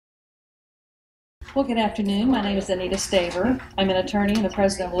Well, good afternoon. My name is Anita Staver. I'm an attorney and the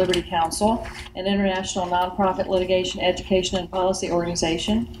president of Liberty Counsel, an international nonprofit litigation, education, and policy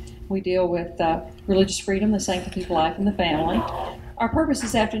organization. We deal with religious freedom, the sanctity of life, and the family. Our purpose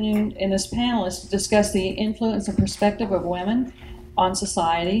this afternoon in this panel is to discuss the influence and perspective of women on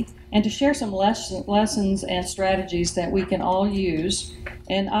society and to share some lessons and strategies that we can all use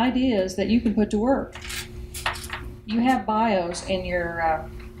and ideas that you can put to work. You have bios in your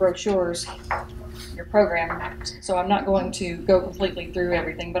brochures, your program, so I'm not going to go completely through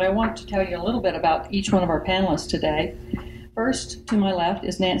everything, but I want to tell you a little bit about each one of our panelists today. First, to my left,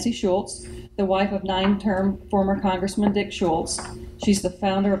 is Nancy Schultz, the wife of 9-term former Congressman Dick Schultz. She's the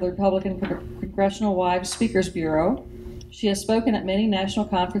founder of the Republican Congressional Wives Speakers Bureau. She has spoken at many national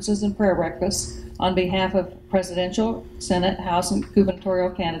conferences and prayer breakfasts on behalf of presidential, Senate, House, and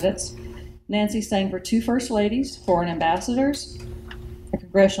gubernatorial candidates. Nancy sang for 2 First Ladies, foreign ambassadors, a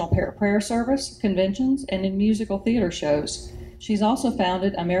congressional prayer service, conventions, and in musical theater shows. She's also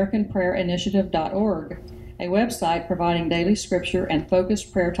founded AmericanPrayerInitiative.org, a website providing daily scripture and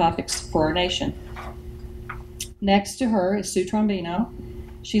focused prayer topics for our nation. Next to her is Sue Trombino.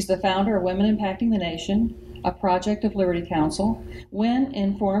 She's the founder of Women Impacting the Nation, a project of Liberty Counsel. WIN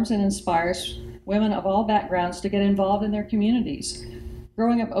informs and inspires women of all backgrounds to get involved in their communities.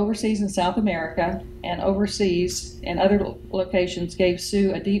 Growing up overseas in South America and overseas in other locations gave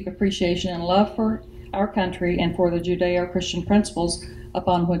Sue a deep appreciation and love for our country and for the Judeo-Christian principles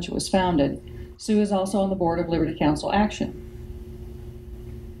upon which it was founded. Sue is also on the board of Liberty Counsel Action.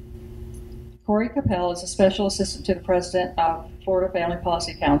 Corey Capel is a special assistant to the president of Florida Family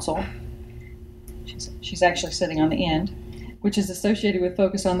Policy Council. She's actually sitting on the end, which is associated with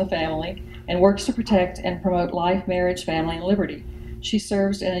Focus on the Family and works to protect and promote life, marriage, family, and liberty. She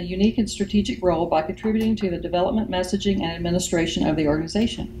serves in a unique and strategic role by contributing to the development, messaging, and administration of the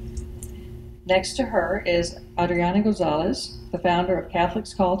organization. Next to her is Adriana Gonzalez, the founder of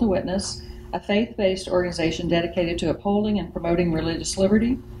Catholics Call to Witness, a faith-based organization dedicated to upholding and promoting religious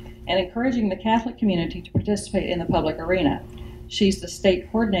liberty and encouraging the Catholic community to participate in the public arena. She's the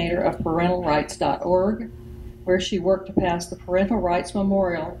state coordinator of ParentalRights.org, where she worked to pass the Parental Rights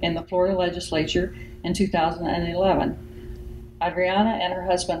Memorial in the Florida legislature in 2011. Adriana and her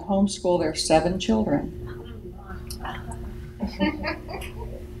husband homeschool their 7 children.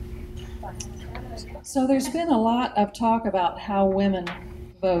 So there's been a lot of talk about how women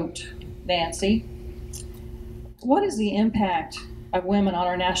vote, Nancy. What is the impact of women on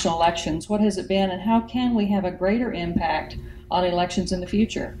our national elections? What has it been, and how can we have a greater impact on elections in the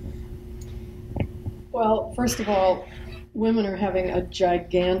future? Well, first of all, women are having a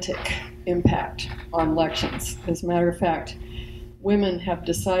gigantic impact on elections. As a matter of fact, women have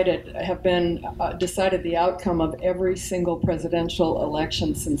decided the outcome of every single presidential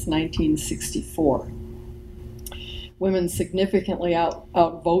election since 1964. Women significantly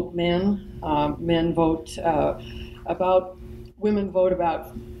outvote men. Women vote about,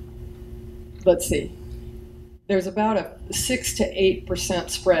 let's see, there's about a 6 to 8%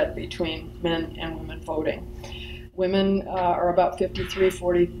 spread between men and women voting. Women are about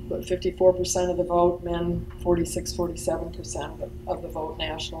 54% of the vote, men 47% of the vote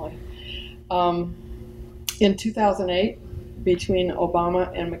nationally. In 2008, between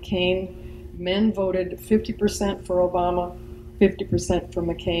Obama and McCain, men voted 50% for Obama, 50% for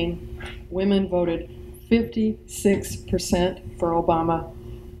McCain. Women voted 56% for Obama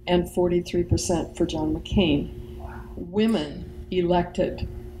and 43% for John McCain. Women elected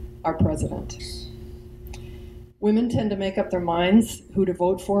our president. Women tend to make up their minds who to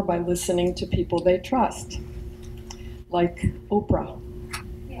vote for by listening to people they trust, like Oprah.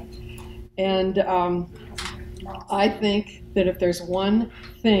 And I think that if there's one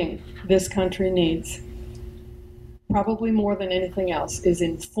thing this country needs, probably more than anything else, is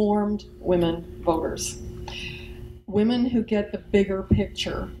informed women voters. Women who get the bigger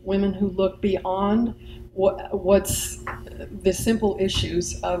picture, women who look beyond what's the simple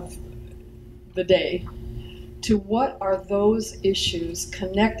issues of the day to what are those issues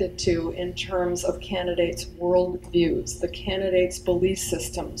connected to in terms of candidates' worldviews, the candidates' belief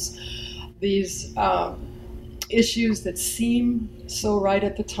systems, these issues that seem so right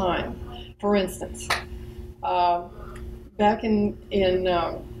at the time. For instance, back in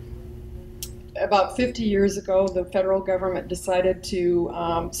about 50 years ago, the federal government decided to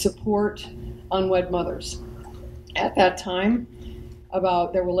support unwed mothers. At that time,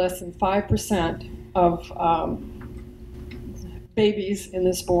 there were less than 5% of babies in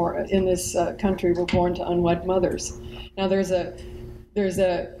this country were born to unwed mothers. Now, there's a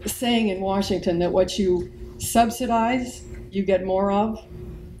saying in Washington that what you subsidize, you get more of.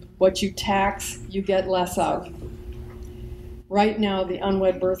 What you tax, you get less of. Right now, the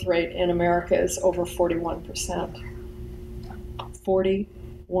unwed birth rate in America is over 41%.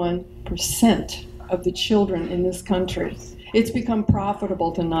 41% of the children in this country. It's become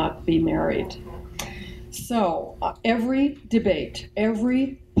profitable to not be married. So every debate,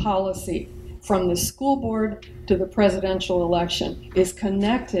 every policy, from the school board to the presidential election, is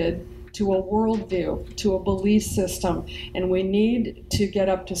connected to a worldview, to a belief system, and we need to get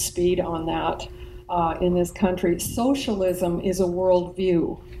up to speed on that in this country. Socialism is a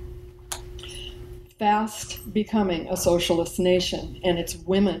worldview, fast becoming a socialist nation, and it's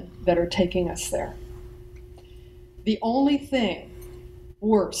women that are taking us there. The only thing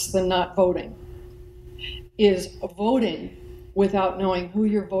worse than not voting is voting without knowing who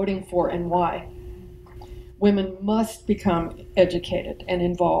you're voting for and why. Women must become educated and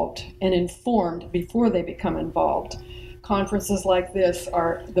involved and informed before they become involved. Conferences like this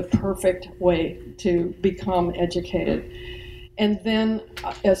are the perfect way to become educated. And then,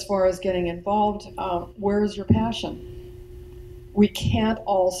 as far as getting involved, where is your passion? We can't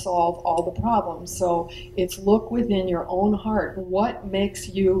all solve all the problems, so it's look within your own heart. What is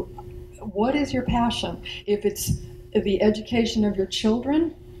your passion? If it's the education of your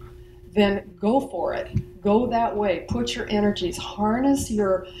children, then go for it. Go that way. Put your energies, harness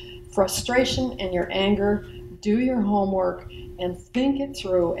your frustration and your anger, do your homework, and think it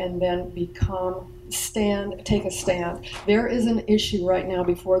through, and then take a stand. There is an issue right now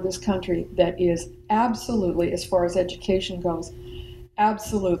before this country that is absolutely, as far as education goes,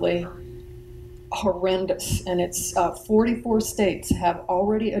 absolutely horrendous. And it's 44 states have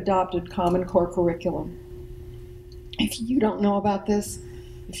already adopted Common Core curriculum. If you don't know about this,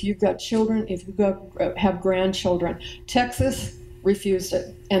 if you've got children, if you have grandchildren, Texas refused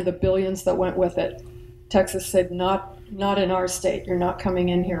it, and the billions that went with it. Texas said, not in our state. You're not coming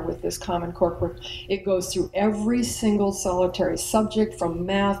in here with this Common Core curriculum. It goes through every single solitary subject, from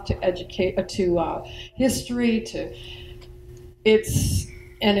math to history to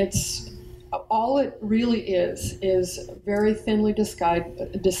all it really is very thinly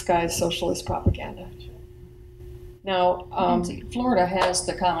disguised socialist propaganda. Now, Florida has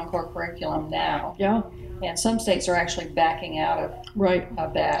the Common Core curriculum now. Yeah. And some states are actually backing out of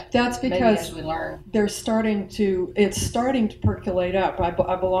that. That's because as we learn, it's starting to percolate up.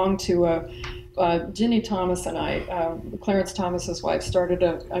 I belong to Ginny Thomas and I, Clarence Thomas's wife, started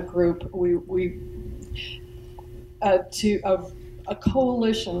a group. A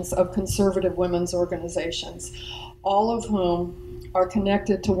coalitions of conservative women's organizations, all of whom are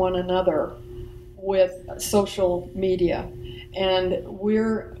connected to one another with social media, and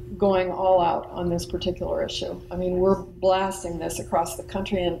we're going all out on this particular issue. I mean, we're blasting this across the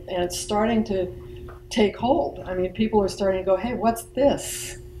country, and it's starting to take hold. I mean, people are starting to go, hey, what's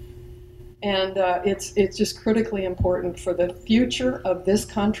this? And it's just critically important for the future of this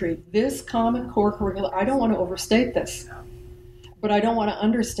country. This Common Core curriculum, I don't want to overstate this, but I don't want to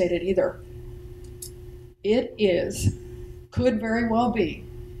understate it either. It could very well be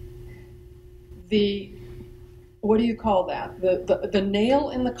the, what do you call that? The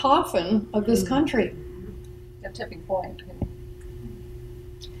nail in the coffin of this country. A tipping point.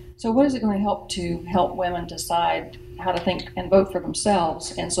 So what is it going to help women decide how to think and vote for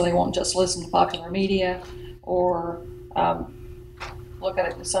themselves, and so they won't just listen to popular media or look at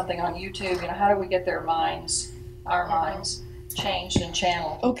it as something on YouTube? How do we get our minds changed and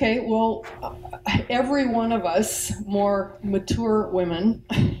channeled? Okay, well, every one of us, more mature women,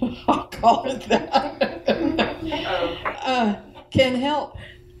 I'll call it that, can help.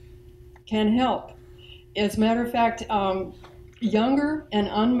 As a matter of fact, younger and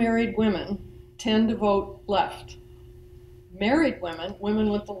unmarried women tend to vote left. Married women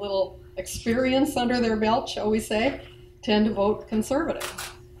with a little experience under their belt, shall we say, tend to vote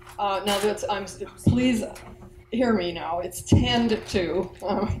conservative. Please hear me now. It's tend to.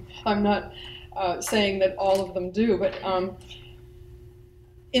 I'm not saying that all of them do, but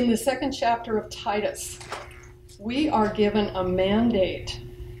in the second chapter of Titus, we are given a mandate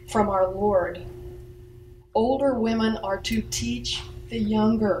from our Lord. Older women are to teach the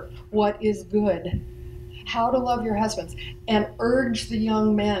younger what is good, how to love your husbands, and urge the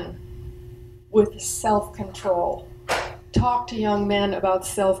young men with self-control. Talk to young men about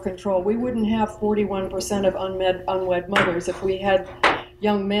self-control. We wouldn't have 41% of unwed mothers if we had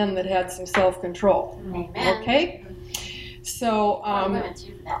young men that had some self-control. Amen. Okay? So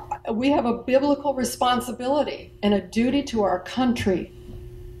we have a biblical responsibility and a duty to our country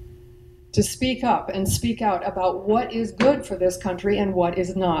to speak up and speak out about what is good for this country and what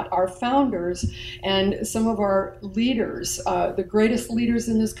is not. Our founders and some of our leaders, the greatest leaders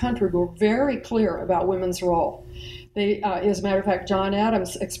in this country, were very clear about women's role. They, as a matter of fact, John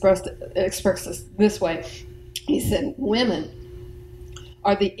Adams expressed this way. He said, "Women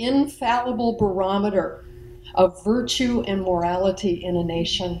are the infallible barometer of virtue and morality in a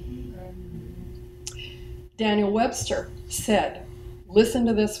nation." Daniel Webster said, listen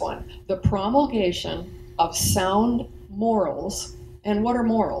to this one, "The promulgation of sound morals," and what are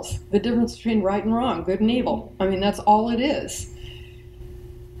morals? The difference between right and wrong, good and evil. I mean, that's all it is.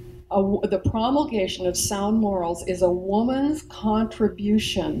 The promulgation of sound morals is a woman's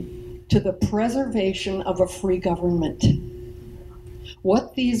contribution to the preservation of a free government.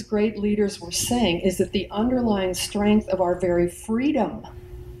 What these great leaders were saying is that the underlying strength of our very freedom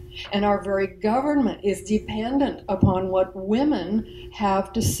and our very government is dependent upon what women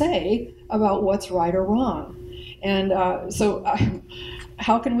have to say about what's right or wrong. And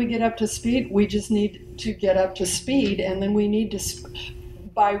how can we get up to speed? We just need to get up to speed, and then we need to,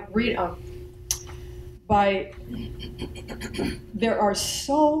 there are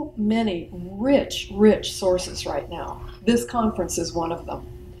so many rich sources right now. This conference is one of them.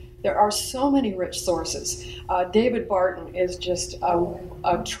 There are so many rich sources. David Barton is just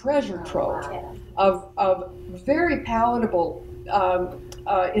a treasure trove of very palatable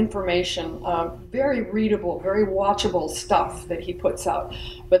information, very readable, very watchable stuff that he puts out.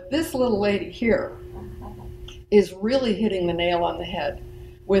 But this little lady here is really hitting the nail on the head.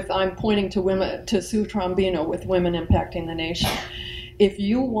 I'm pointing to women, to Sue Trombino with Women Impacting the Nation. If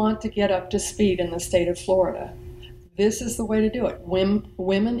you want to get up to speed in the state of Florida, this is the way to do it. Women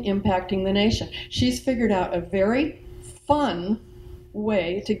Impacting the Nation. She's figured out a very fun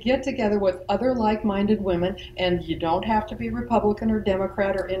way to get together with other like-minded women, and you don't have to be Republican or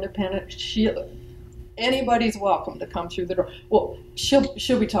Democrat or Independent. Anybody's welcome to come through the door. Well,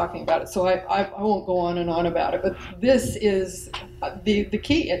 she'll be talking about it, so I won't go on and on about it. But this is the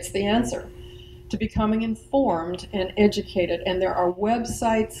key. It's the answer to becoming informed and educated. And there are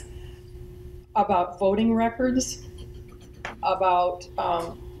websites about voting records, about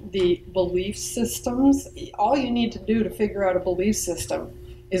the belief systems. All you need to do to figure out a belief system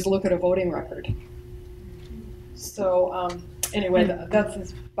is look at a voting record. So anyway,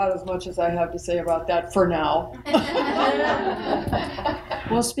 that's about as much as I have to say about that for now.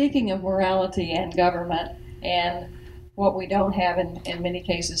 Well, speaking of morality and government and what we don't have in many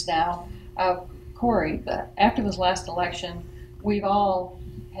cases now, Corey, after this last election, we've all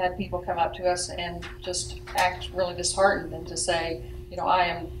had people come up to us and just act really disheartened and to say,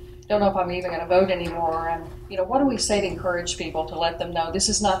 don't know if I'm even going to vote anymore. And, what do we say to encourage people to let them know this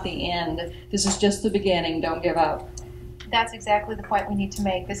is not the end, this is just the beginning, don't give up? That's exactly the point we need to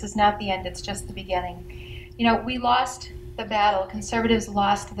make. This is not the end, it's just the beginning. We lost the battle, conservatives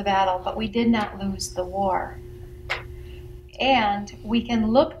lost the battle, but we did not lose the war. And we can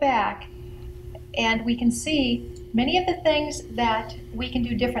look back and we can see many of the things that we can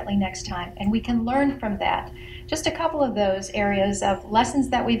do differently next time, and we can learn from that. Just a couple of those areas of lessons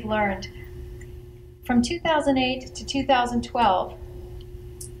that we've learned. From 2008 to 2012,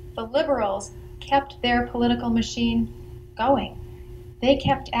 the liberals kept their political machine going. They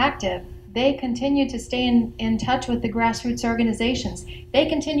kept active. They continued to stay in touch with the grassroots organizations. They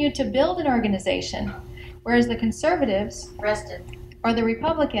continued to build an organization, whereas the conservatives or the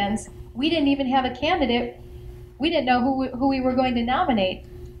Republicans, we didn't even have a candidate. We didn't know who we were going to nominate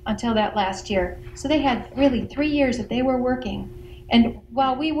until that last year. So they had really 3 years that they were working. And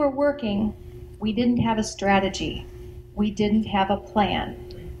while we were working, we didn't have a strategy. We didn't have a plan.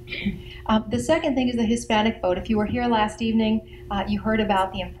 The second thing is the Hispanic vote. If you were here last evening, you heard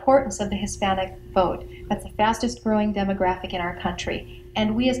about the importance of the Hispanic vote. That's the fastest growing demographic in our country.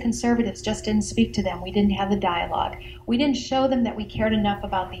 And we as conservatives just didn't speak to them. We didn't have the dialogue. We didn't show them that we cared enough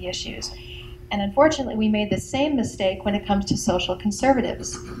about the issues. And unfortunately, we made the same mistake when it comes to social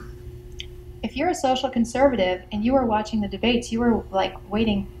conservatives. If you're a social conservative and you were watching the debates, you were like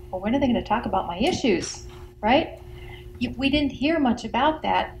waiting, well, when are they going to talk about my issues, right? We didn't hear much about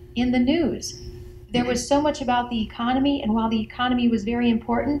that in the news. There was so much about the economy, and while the economy was very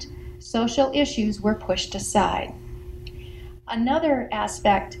important, social issues were pushed aside. Another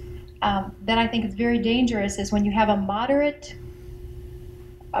aspect that I think is very dangerous is when you have a moderate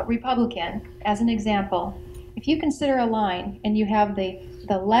Republican, as an example. If you consider a line and you have the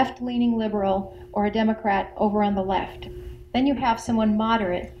left-leaning liberal or a Democrat over on the left, then you have someone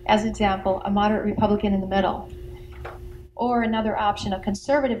moderate, as an example, a moderate Republican in the middle. Or another option, a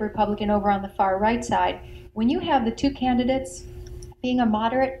conservative Republican over on the far right side. When you have the two candidates being a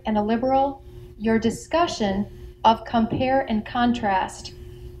moderate and a liberal, your discussion of compare and contrast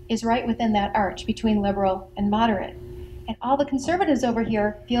is right within that arch between liberal and moderate. And all the conservatives over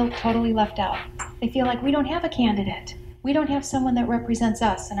here feel totally left out. They feel like we don't have a candidate. We don't have someone that represents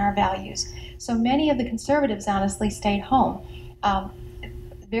us and our values. So many of the conservatives honestly stayed home.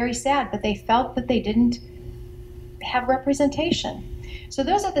 Very sad, but they felt that they didn't have representation. So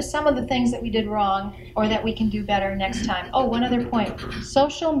those are some of the things that we did wrong or that we can do better next time. Oh, one other point.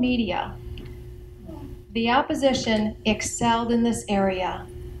 Social media. The opposition excelled in this area,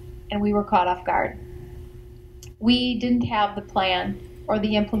 and we were caught off guard. We didn't have the plan or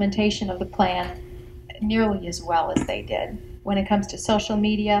the implementation of the plan nearly as well as they did when it comes to social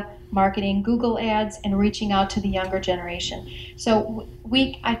media, marketing, Google ads, and reaching out to the younger generation. So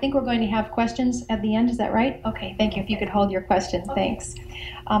I think we're going to have questions at the end. Is that right? Okay, thank you. If you could hold your question, thanks.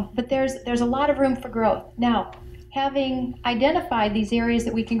 But there's a lot of room for growth. Now, having identified these areas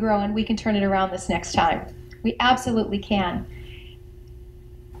that we can grow in, we can turn it around this next time. We absolutely can.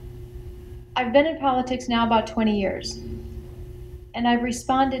 I've been in politics now about 20 years, and I've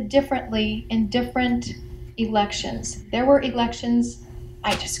responded differently in different elections. There were elections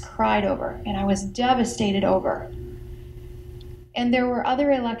I just cried over, and I was devastated over. And there were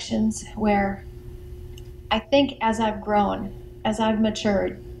other elections where I think as I've grown, as I've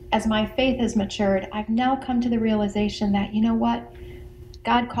matured, as my faith has matured, I've now come to the realization that, you know what?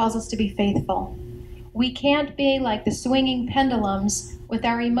 God calls us to be faithful. We can't be like the swinging pendulums with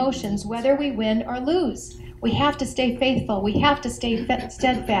our emotions, whether we win or lose. We have to stay faithful. We have to stay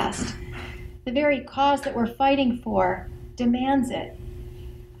steadfast. The very cause that we're fighting for demands it.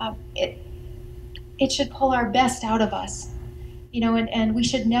 It should pull our best out of us, and we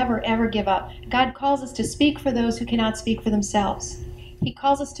should never, ever give up. God calls us to speak for those who cannot speak for themselves. He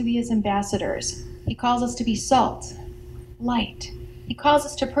calls us to be his ambassadors. He calls us to be salt, light. He calls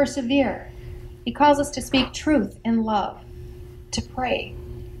us to persevere. He calls us to speak truth in love, to pray,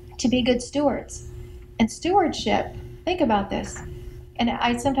 to be good stewards. And stewardship, think about this. And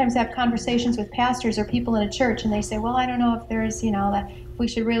I sometimes have conversations with pastors or people in a church, and they say, well, I don't know if there's, that we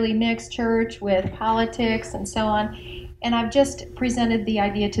should really mix church with politics and so on. And I've just presented the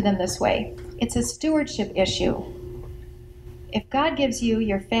idea to them this way. It's a stewardship issue. If God gives you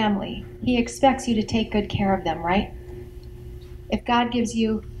your family, he expects you to take good care of them, right? If God gives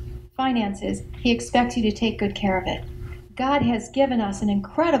you finances, he expects you to take good care of it. God has given us an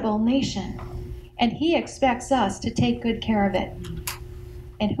incredible nation, and he expects us to take good care of it.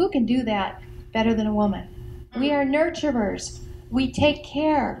 And who can do that better than a woman? We are nurturers. We take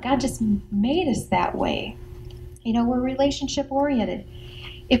care. God just made us that way. We're relationship oriented.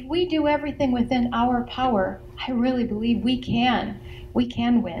 If we do everything within our power, I really believe we can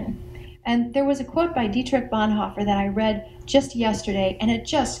win. And there was a quote by Dietrich Bonhoeffer that I read just yesterday, and it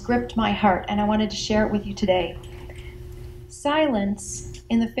just gripped my heart, and I wanted to share it with you today. Silence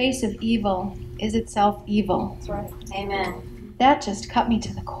in the face of evil is itself evil. That's right. Amen. That just cut me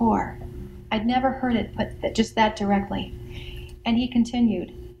to the core. I'd never heard it put just that directly. And he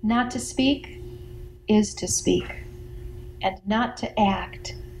continued, not to speak is to speak, and not to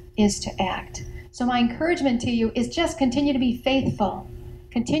act is to act. So my encouragement to you is just continue to be faithful.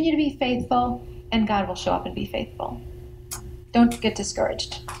 Continue to be faithful, and God will show up and be faithful. Don't get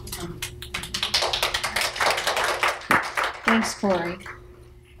discouraged. Thanks, Corey.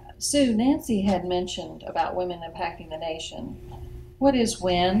 Sue, Nancy had mentioned about women impacting the nation. What is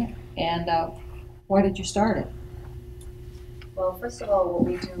WIN, and why did you start it? Well, first of all, what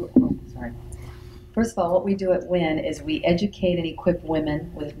we do at WIN is we educate and equip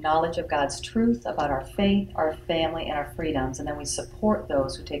women with knowledge of God's truth about our faith, our family, and our freedoms, and then we support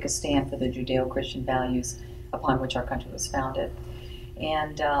those who take a stand for the Judeo-Christian values upon which our country was founded.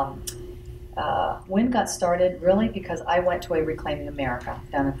 And WIN got started really because I went to a Reclaiming America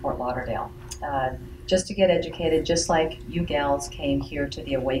down in Fort Lauderdale, just to get educated, just like you gals came here to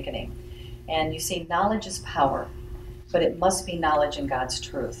the Awakening. And you see, knowledge is power, but it must be knowledge in God's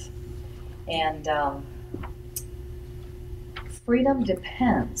truth. And freedom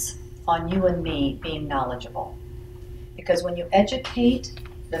depends on you and me being knowledgeable. Because when you educate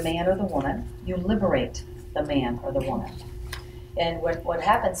the man or the woman, you liberate the man or the woman. And what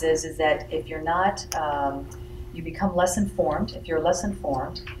happens is that if you're not, you become less informed. If you're less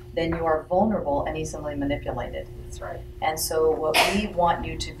informed, then you are vulnerable and easily manipulated. That's right. And so what we want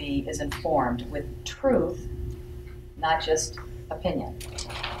you to be is informed with truth, not just opinion.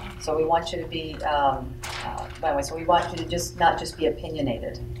 So we want you to be, so we want you to just not just be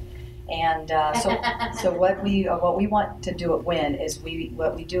opinionated. And so what we want to do at WIN is we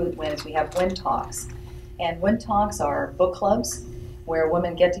have WIN Talks. And WIN Talks are book clubs where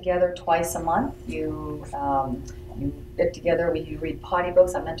women get together twice a month. You get together, you read potty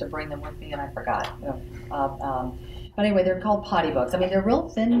books. I meant to bring them with me and I forgot. But anyway, they're called potty books. I mean, they're real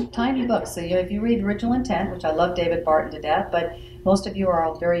thin, tiny books. So if you read Original Intent, which I love David Barton to death, but most of you are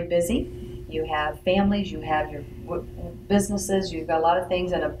all very busy. You have families, you have your businesses, you've got a lot of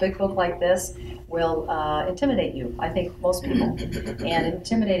things, and a big book like this will intimidate you. I think most people, and it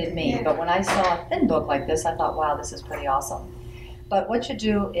intimidated me. But when I saw a thin book like this, I thought, wow, this is pretty awesome. But what you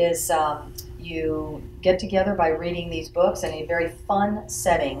do is you get together by reading these books in a very fun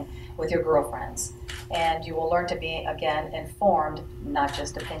setting with your girlfriends. And you will learn to be, again, informed, not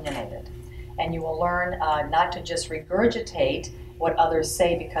just opinionated. And you will learn not to just regurgitate what others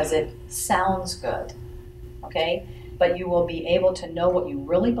say because it sounds good, okay? But you will be able to know what you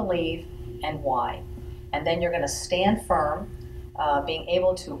really believe and why. And then you're going to stand firm, being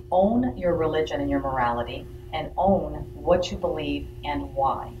able to own your religion and your morality and own what you believe and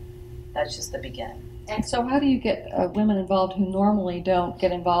why. That's just the beginning. And so how do you get women involved who normally don't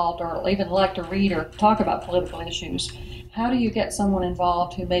get involved or even like to read or talk about political issues? How do you get someone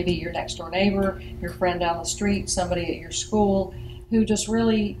involved who may be your next door neighbor, your friend down the street, somebody at your school, who just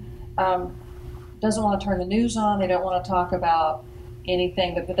really doesn't want to turn the news on, they don't want to talk about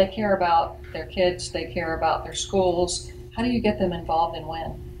anything, but they care about their kids, they care about their schools. How do you get them involved and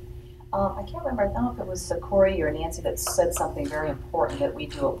when? I can't remember, I don't know if it was Corey or Nancy that said something very important that we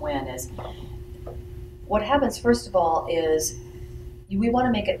do at WIN is, what happens first of all is we want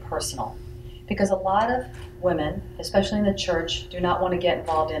to make it personal because a lot of women, especially in the church, do not want to get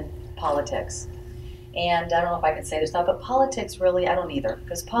involved in politics. And I don't know if I can say this now, but politics really, I don't either.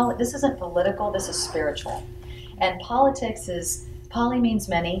 Because this isn't political, this is spiritual. And politics is, poly means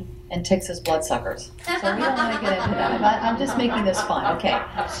many, and ticks is bloodsuckers. So we don't want to get into that. I'm just making this fun, okay.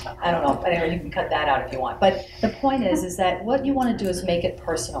 I don't know, anyway, you can cut that out if you want. But the point is that what you want to do is make it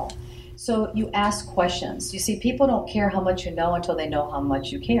personal. So you ask questions. You see, people don't care how much you know until they know how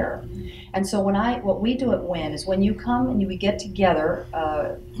much you care. And so what we do at WIN is when you come and we get together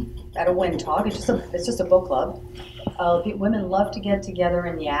at a WIN talk, it's just a book club. Women love to get together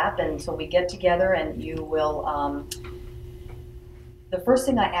and yap, and so we get together and you will, the first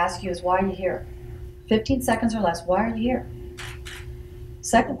thing I ask you is, why are you here? 15 seconds or less, why are you here?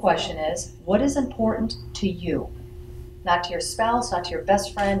 Second question is, what is important to you? Not to your spouse, not to your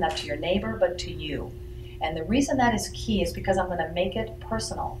best friend, not to your neighbor, but to you. And the reason that is key is because I'm going to make it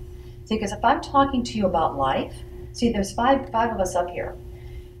personal. See, because if I'm talking to you about life, see, there's five of us up here.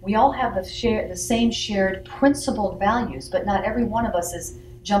 We all have the same shared principled values, but not every one of us is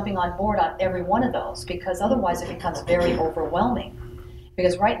jumping on board on every one of those, because otherwise it becomes very overwhelming.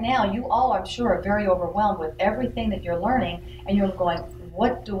 Because right now, you all, I'm sure, are very overwhelmed with everything that you're learning, and you're going,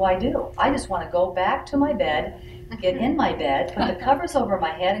 what do? I just want to go back to my bed, get in my bed, put the covers over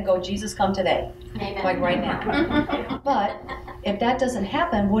my head, and go, Jesus, come today. Amen. Like right now. But if that doesn't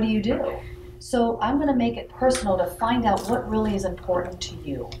happen, what do? So I'm going to make it personal to find out what really is important to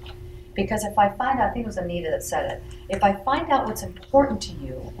you. Because if I find out, I think it was Anita that said it, if I find out what's important to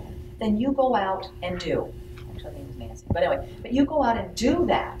you, then you go out and do. Actually, I think it was Nancy. But anyway, but you go out and do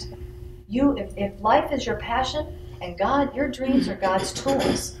that. If life is your passion, and God, your dreams are God's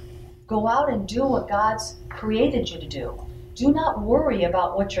tools, go out and do what God's created you to do. Do not worry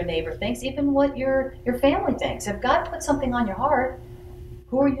about what your neighbor thinks, even what your family thinks. If God put something on your heart,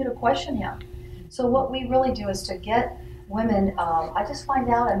 who are you to question him? So what we really do is to get women, I just find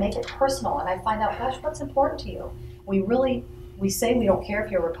out and make it personal, and I find out, gosh, what's important to you? We say we don't care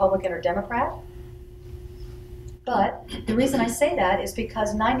if you're Republican or Democrat, but the reason I say that is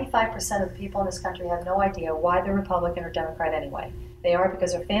because 95% of the people in this country have no idea why they're Republican or Democrat anyway. They are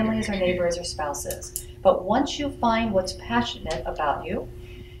because their family is, their neighbor is, their spouse is. But once you find what's passionate about you,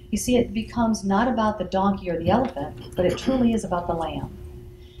 you see it becomes not about the donkey or the elephant, but it truly is about the lamb.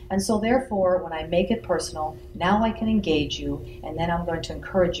 And so therefore, when I make it personal, now I can engage you, and then I'm going to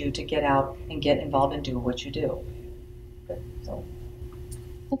encourage you to get out and get involved and do what you do. Good. So.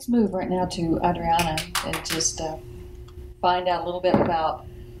 Let's move right now to Adriana and just find out a little bit about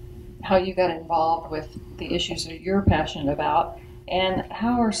how you got involved with the issues that you're passionate about, and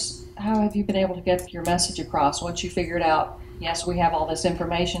how have you been able to get your message across once you figured out, yes, we have all this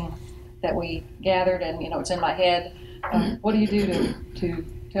information that we gathered and it's in my head. What do you do to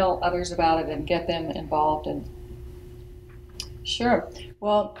tell others about it and get them involved? And Sure.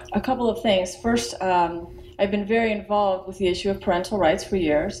 Well, a couple of things. First, I've been very involved with the issue of parental rights for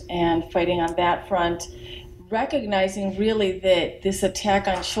years and fighting on that front, recognizing really that this attack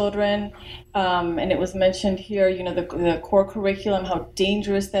on children, and it was mentioned here, the core curriculum, how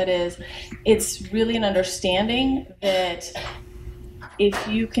dangerous that is. It's really an understanding that if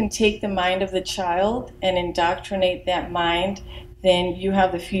you can take the mind of the child and indoctrinate that mind, then you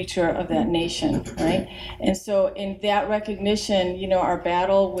have the future of that nation, right? And so in that recognition, our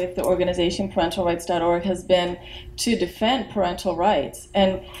battle with the organization parentalrights.org has been to defend parental rights.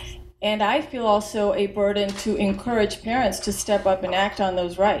 And I feel also a burden to encourage parents to step up and act on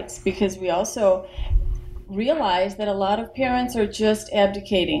those rights, because we also realize that a lot of parents are just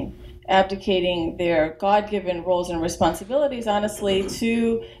abdicating their God-given roles and responsibilities, honestly,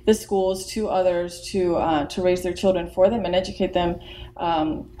 to the schools, to others, to raise their children for them and educate them,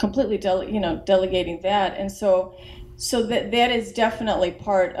 completely delegating that. And so that is definitely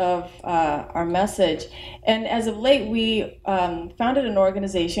part of our message. And as of late, we founded an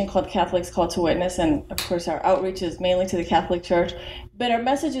organization called Catholics Call to Witness, and of course our outreach is mainly to the Catholic Church, but our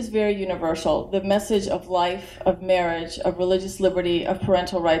message is very universal. The message of life, of marriage, of religious liberty, of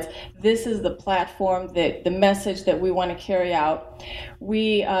parental rights. This is the platform, the message that we want to carry out.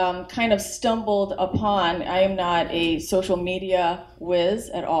 We kind of stumbled upon, I am not a social media whiz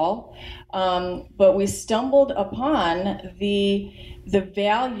at all, but we stumbled upon the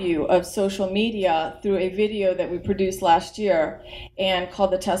value of social media through a video that we produced last year and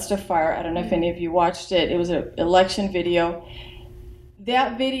called The Testifier. I don't know if any of you watched it. It was an election video.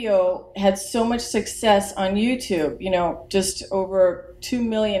 That video had so much success on YouTube, just over 2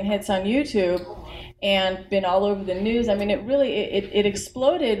 million hits on YouTube and been all over the news. I mean, it really, it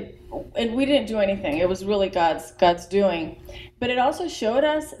exploded, and we didn't do anything. It was really God's doing. But it also showed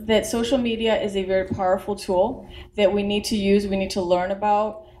us that social media is a very powerful tool that we need to use, we need to learn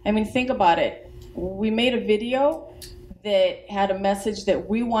about. I mean, think about it. We made a video that had a message that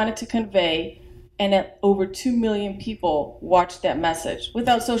we wanted to convey, and that over 2 million people watched that message.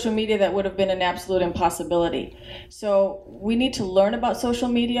 Without social media, that would have been an absolute impossibility. So we need to learn about social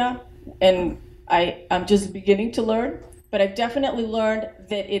media, and I'm just beginning to learn, but I've definitely learned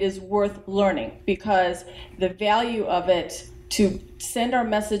that it is worth learning, because the value of it to send our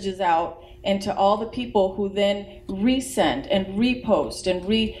messages out and to all the people who then resend and repost and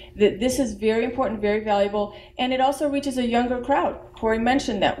this is very important, very valuable, and it also reaches a younger crowd. Corey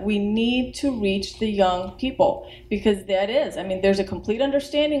mentioned that we need to reach the young people, because there's a complete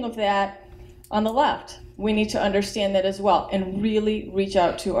understanding of that on the left. We need to understand that as well and really reach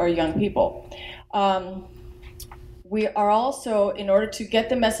out to our young people. We are also, in order to get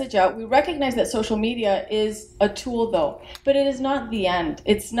the message out, we recognize that social media is a tool, though, but it is not the end.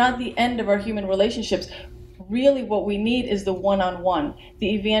 It's not the end of our human relationships. Really what we need is the one-on-one,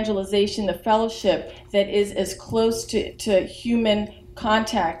 the evangelization, the fellowship that is as close to human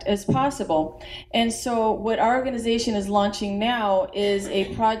contact as possible. And so what our organization is launching now is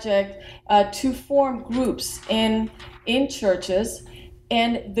a project to form groups in churches.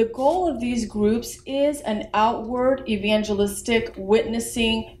 And the goal of these groups is an outward evangelistic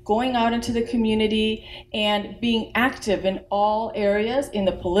witnessing, going out into the community and being active in all areas, in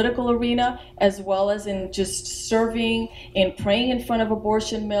the political arena, as well as in just serving, in praying in front of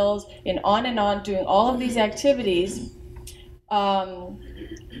abortion mills, and on, doing all of these activities.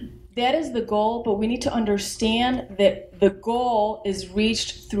 That is the goal, but we need to understand that the goal is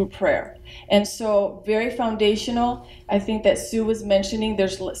reached through prayer. And so very foundational, I think that Sue was mentioning,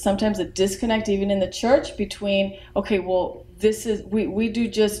 there's sometimes a disconnect even in the church between, okay, well, we do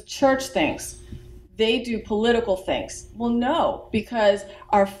just church things. They do political things. Well, no, because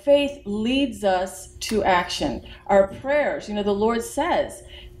our faith leads us to action. Our prayers, the Lord says,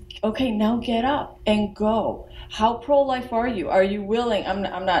 okay, now get up and go. How pro-life are you? Are you willing? I'm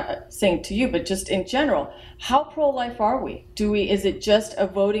not saying to you, but just in general, how pro-life are we? Is it just a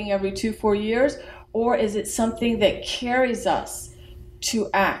voting every 2-4 years, or is it something that carries us to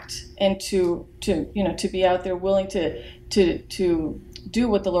act and to be out there willing to do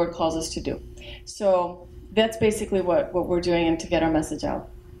what the Lord calls us to do? So that's basically what we're doing, and to get our message out.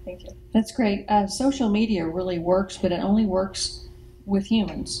 Thank you. That's great. Social media really works, but it only works with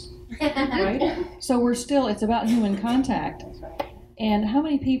humans. Right? So it's about human contact. And how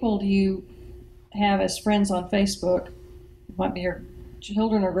many people do you have as friends on Facebook, it might be your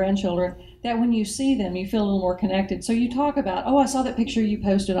children or grandchildren, that when you see them, you feel a little more connected? So you talk about, I saw that picture you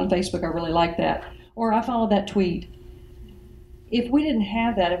posted on Facebook, I really like that. Or I followed that tweet. If we didn't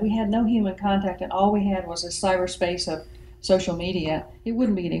have that, if we had no human contact and all we had was a cyberspace of social media, it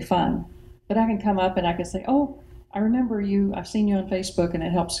wouldn't be any fun. But I can come up and I can say, I remember you, I've seen you on Facebook, and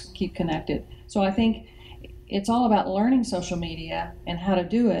it helps keep connected. So I think it's all about learning social media and how to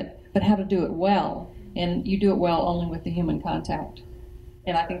do it, but how to do it well. And you do it well only with the human contact.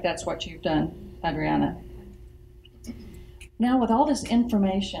 And I think that's what you've done, Adriana. Now, with all this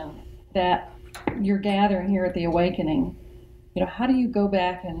information that you're gathering here at the Awakening, how do you go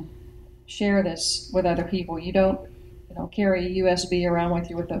back and share this with other people? You don't, carry a USB around with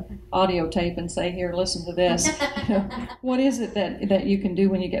you with the audio tape and say, here, listen to this. What is it that you can do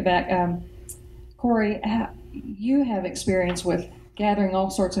when you get back? Corey, you have experience with gathering all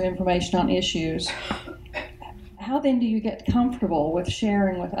sorts of information on issues. How then do you get comfortable with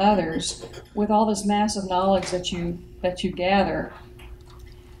sharing with others with all this massive knowledge that you gather?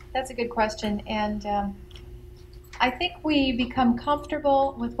 That's a good question, and I think we become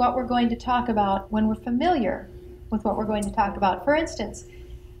comfortable with what we're going to talk about when we're familiar with what we're going to talk about. For instance,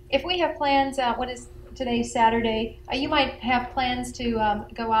 if we have plans, what is today, Saturday, you might have plans to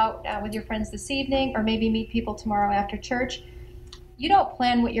go out with your friends this evening, or maybe meet people tomorrow after church. You don't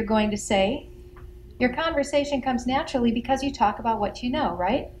plan what you're going to say. Your conversation comes naturally because you talk about what you know,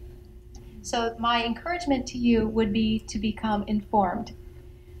 right? So my encouragement to you would be to become informed.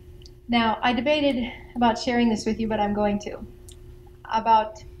 Now, I debated about sharing this with you, but I'm going to.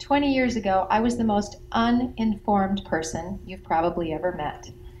 About 20 years ago, I was the most uninformed person you've probably ever met.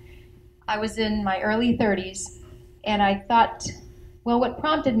 I was in my early 30s, and I thought, well, what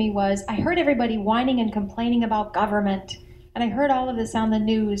prompted me was I heard everybody whining and complaining about government, and I heard all of this on the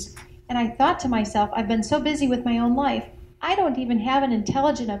news, and I thought to myself, I've been so busy with my own life, I don't even have an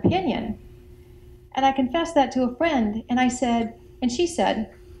intelligent opinion. And I confessed that to a friend, and she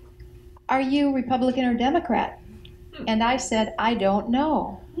said, are you Republican or Democrat? And I said, I don't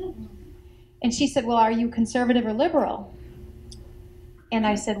know. And she said, well, are you conservative or liberal? And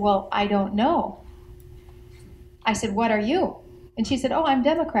I said, well, I don't know. I said, what are you? And she said, oh, I'm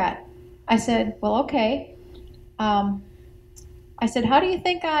Democrat. I said, well, okay. I said, how do you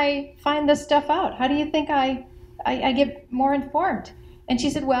think I find this stuff out? How do you think I get more informed? And she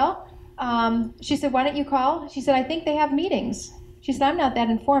said, well, she said, why don't you call? She said, I think they have meetings. She said, I'm not that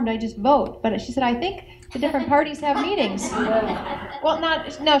informed, I just vote. But she said, I think the different parties have meetings. Well,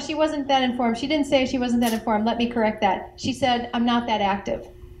 no, she wasn't that informed. She didn't say she wasn't that informed. Let me correct that. She said, I'm not that active.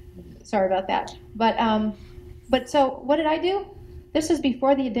 Sorry about that. But so what did I do? This was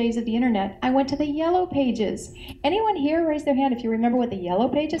before the days of the internet. I went to the Yellow Pages. Anyone here raise their hand if you remember what the Yellow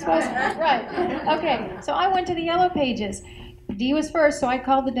Pages was? Right. Okay. So I went to the Yellow Pages. D was first, so I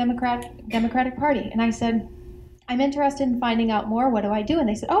called the Democratic Party, and I said, I'm interested in finding out more. What do I do? And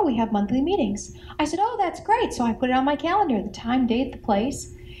they said, oh, we have monthly meetings. I said, oh, that's great. So I put it on my calendar, the time, date, the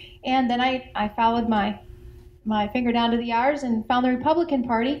place. And then I followed my finger down to the R's and found the Republican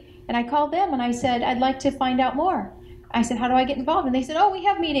Party. And I called them and I said, I'd like to find out more. I said, how do I get involved? And they said, oh, we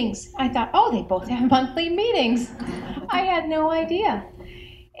have meetings. I thought, oh, they both have monthly meetings. I had no idea.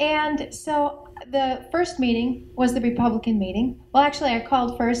 And so the first meeting was the Republican meeting. Well, actually, I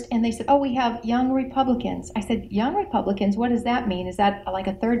called first, and they said, oh, we have Young Republicans. I said, Young Republicans? What does that mean? Is that like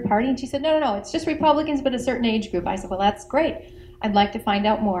a third party? And she said, no, it's just Republicans, but a certain age group. I said, well, that's great. I'd like to find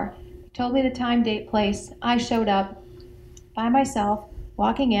out more. Told me the time, date, place. I showed up by myself,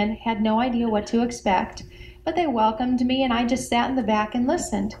 walking in, had no idea what to expect, but they welcomed me, and I just sat in the back and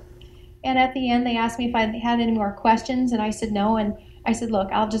listened. And at the end, they asked me if I had any more questions, and I said no, and I said,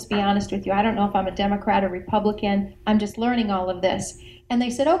 look, I'll just be honest with you. I don't know if I'm a Democrat or Republican. I'm just learning all of this. And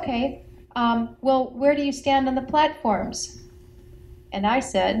they said, okay, well, where do you stand on the platforms? And I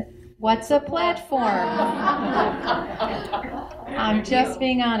said, what's a platform? I'm just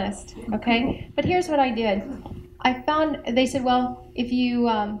being honest, okay? But here's what I did. They said, well, if you,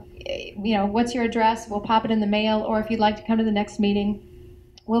 what's your address? We'll pop it in the mail. Or if you'd like to come to the next meeting,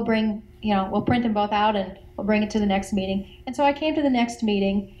 we'll print them both out and we'll bring it to the next meeting. And so I came to the next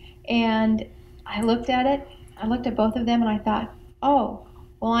meeting, and I looked at it. I looked at both of them, and I thought, oh,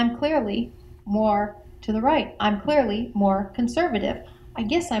 well, I'm clearly more to the right. I'm clearly more conservative. I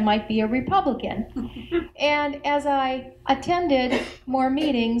guess I might be a Republican. And as I attended more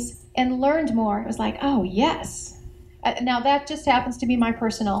meetings and learned more, it was like, oh, yes. Now, that just happens to be my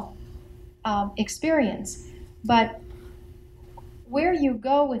personal experience. But where you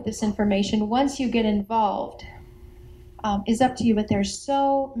go with this information once you get involved is up to you, but there's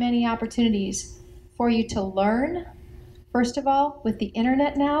so many opportunities for you to learn. First of all, with the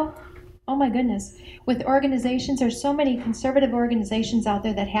internet now, oh my goodness, with organizations, there's so many conservative organizations out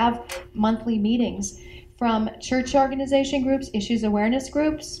there that have monthly meetings, from church organization groups, issues awareness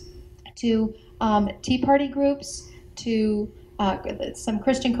groups, to Tea Party groups, to some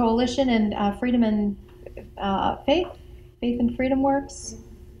Christian Coalition and Freedom and Faith. Faith and Freedom Works?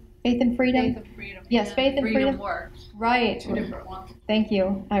 Faith and Freedom? Faith and Freedom. Yes, yeah. Faith and Freedom. Works. Right. Two different ones. Thank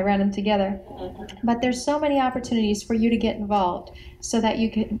you. I ran them together. But there's so many opportunities for you to get involved so that you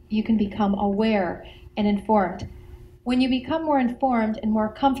can become aware and informed. When you become more informed and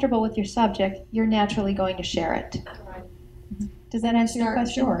more comfortable with your subject, you're naturally going to share it. Right. Does that answer your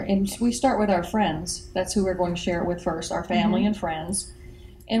question? Sure. And we start with our friends. That's who we're going to share it with first, our family and friends.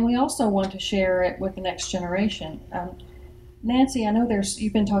 And we also want to share it with the next generation. Nancy, I know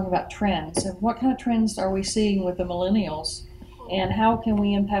you've been talking about trends. And what kind of trends are we seeing with the millennials? And how can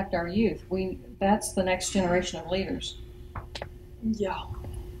we impact our youth? That's the next generation of leaders. Yeah.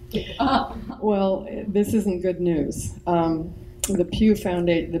 Well, this isn't good news. The Pew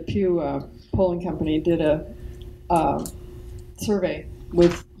Foundation, the Pew polling company did a survey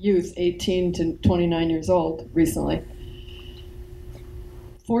with youth 18 to 29 years old recently.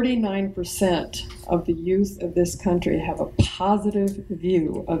 49% of the youth of this country have a positive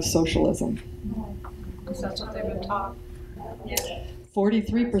view of socialism. That's what they've been taught.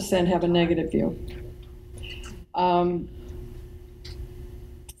 43% have a negative view.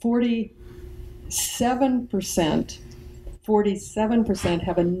 47%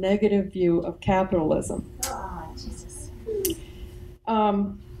 have a negative view of capitalism.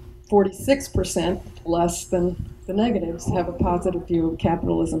 46%, less than the negatives, have a positive view of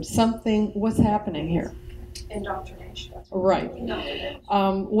capitalism. What's happening here? Indoctrination. Right.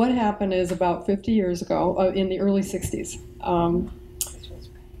 What happened is about 50 years ago, in the early 60s,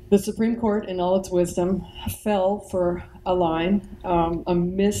 the Supreme Court, in all its wisdom, fell for a line, a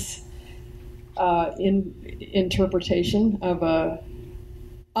misinterpretation of a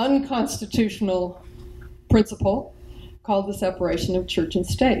unconstitutional principle called the separation of church and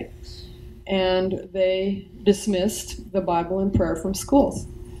state. And they dismissed the Bible and prayer from schools.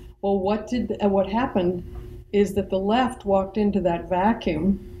 Well, what happened is that the left walked into that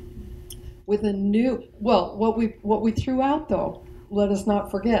vacuum with a new, what we threw out, though, let us not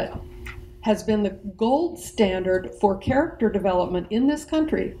forget, has been the gold standard for character development in this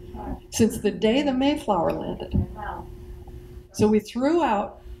country since the day the Mayflower landed. So we threw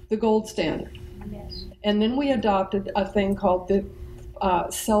out the gold standard. And then we adopted a thing called the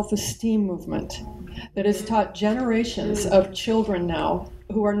self-esteem movement that has taught generations of children now,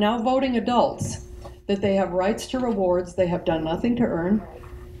 who are now voting adults, that they have rights to rewards they have done nothing to earn.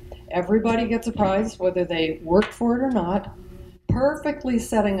 Everybody gets a prize, whether they work for it or not, perfectly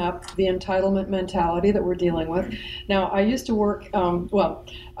setting up the entitlement mentality that we're dealing with. Now, I used to work,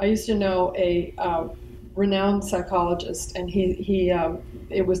 I used to know a renowned psychologist, and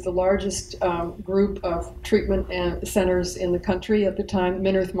it was the largest group of treatment centers in the country at the time,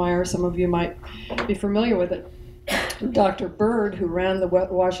 Minirth Meier, some of you might be familiar with it. Dr. Bird, who ran the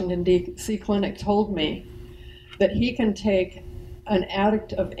Washington, D.C. clinic, told me that he can take an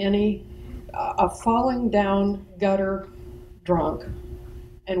addict of a falling down gutter drunk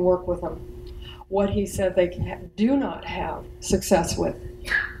and work with them. What he said they do not have success with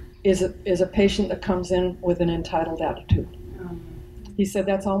is a patient that comes in with an entitled attitude. He said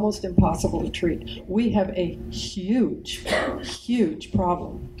that's almost impossible to treat. We have a huge, huge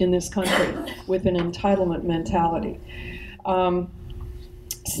problem in this country with an entitlement mentality.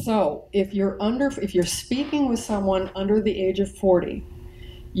 So if you're speaking with someone under the age of 40,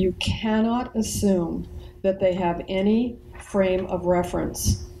 you cannot assume that they have any frame of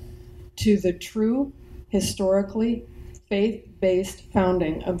reference to the true, historically faith-based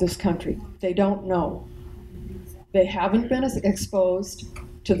founding of this country. They don't know. They haven't been exposed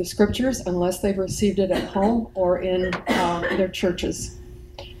to the scriptures unless they've received it at home or in their churches.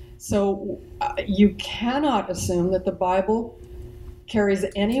 So you cannot assume that the Bible carries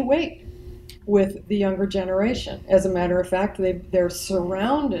any weight with the younger generation. As a matter of fact, they're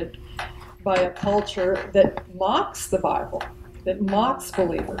surrounded by a culture that mocks the Bible, that mocks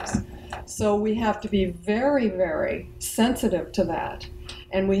believers. So we have to be very, very sensitive to that.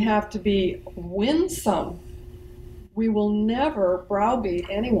 And we have to be winsome. We will never browbeat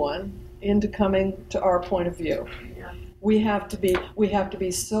anyone into coming to our point of view. We have to be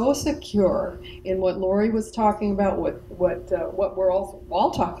so secure in what Lori was talking about, what we're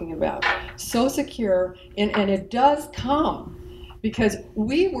all talking about. So secure, and it does come because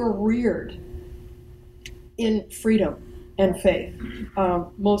we were reared in freedom and faith.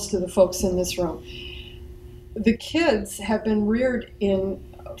 Most of the folks in this room, the kids have been reared in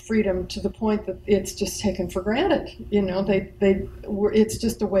freedom to the point that it's just taken for granted. You know, it's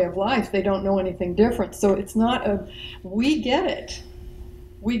just a way of life. They don't know anything different. So it's not we get it.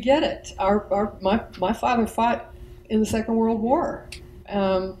 We get it. My father fought in the Second World War.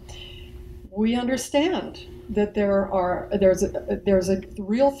 We understand that there's a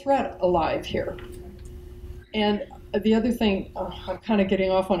real threat alive here. And the other thing, I'm kind of getting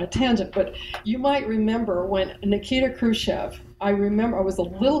off on a tangent, but you might remember when Nikita Khrushchev, I was a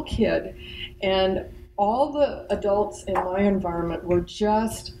little kid, and all the adults in my environment were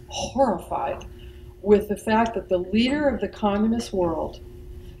just horrified with the fact that the leader of the communist world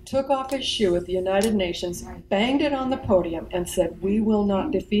took off his shoe at the United Nations, banged it on the podium, and said, "We will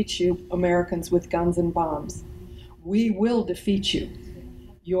not defeat you, Americans, with guns and bombs. We will defeat you.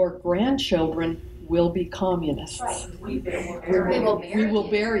 Your grandchildren will be communists. We will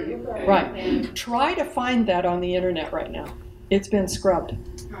bury you." Right. Try to find that on the internet right now. It's been scrubbed.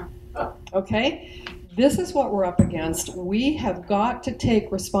 Okay? This is what we're up against. We have got to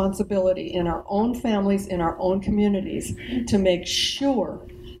take responsibility in our own families, in our own communities, to make sure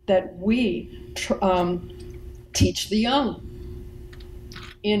that we teach the young.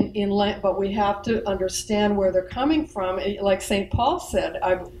 But we have to understand where they're coming from. Like St. Paul said,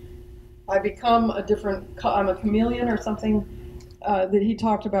 I become I'm a chameleon or something that he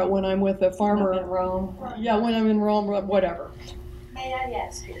talked about when I'm with a farmer in Rome. Yeah, when I'm in Rome, whatever. May I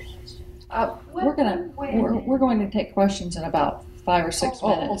ask you a question? We're going to take questions in about 5 or 6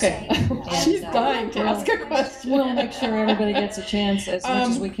 minutes. Okay. She's dying to ask a question. We'll make sure everybody gets a chance as much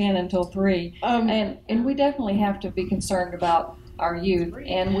as we can until 3. And we definitely have to be concerned about our youth,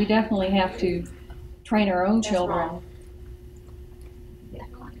 and we definitely have to train our own children.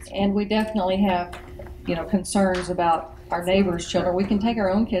 And we definitely have, concerns about our neighbors' children. We can take our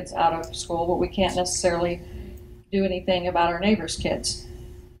own kids out of school, but we can't necessarily do anything about our neighbors' kids.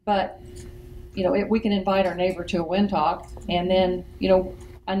 But we can invite our neighbor to a WIN talk, and then,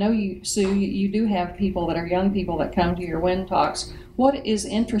 I know you, Sue, you do have people that are young people that come to your WIN talks. What is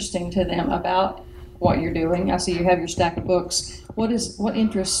interesting to them about what you're doing? I see you have your stack of books. What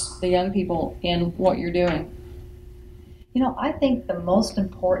interests the young people in what you're doing? I think the most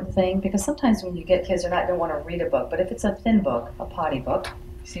important thing, because sometimes when you get kids, they're not going to want to read a book, but if it's a thin book, a potty book,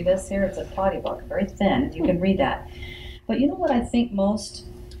 you see this here? It's a potty book, very thin. You can read that. But you know what I think most?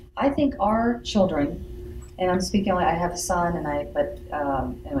 I think our children, and I'm speaking, I have a son,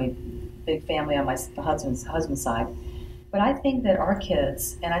 anyway, big family on my husband's side. But I think that our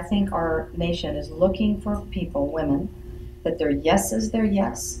kids, and I think our nation is looking for people, women, that their yes is their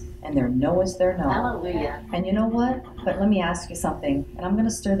yes, and their no is their no. Hallelujah. And you know what? But let me ask you something, and I'm going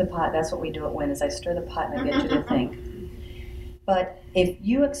to stir the pot. That's what we do at WIN, is I stir the pot and I get you to think. But if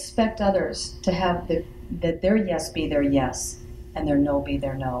you expect others to have that their yes be their yes, and their no be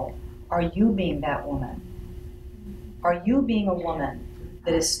their no, are you being that woman? Are you being a woman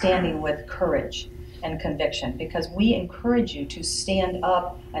that is standing with courage and conviction? Because we encourage you to stand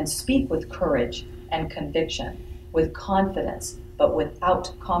up and speak with courage and conviction, with confidence, but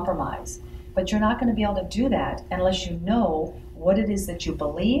without compromise. But you're not going to be able to do that unless you know what it is that you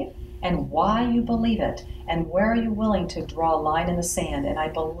believe and why you believe it, and where are you willing to draw a line in the sand. And I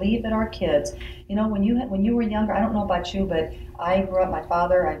believe that our kids, when you were younger, I don't know about you, but I grew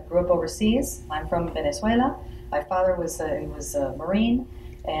up overseas. I'm from Venezuela. My father was a Marine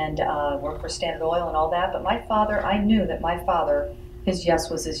and worked for Standard Oil and all that. But my father, I knew that my father, his yes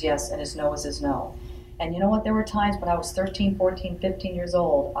was his yes and his no was his no. And you know what? There were times when I was 13, 14, 15 years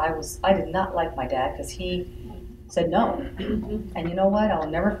old, I did not like my dad because he said no. And you know what? I'll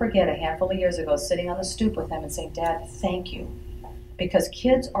never forget a handful of years ago sitting on the stoop with him and saying, "Dad, thank you." Because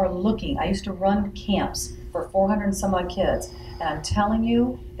kids are looking. I used to run camps for 400 and some odd kids. And I'm telling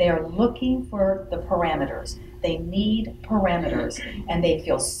you, they are looking for the parameters. They need parameters. And they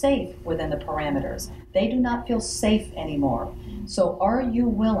feel safe within the parameters. They do not feel safe anymore. So are you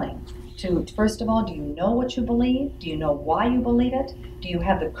willing to, first of all, do you know what you believe? Do you know why you believe it? Do you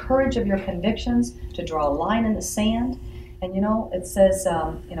have the courage of your convictions to draw a line in the sand? And it says,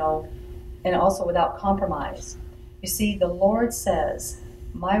 and also without compromise. You see, the Lord says,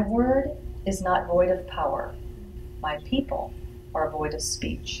 "My word is not void of power. My people are void of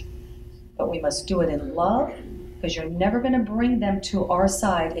speech." But we must do it in love, because you're never going to bring them to our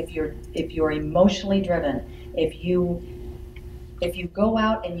side if you're emotionally driven. If you go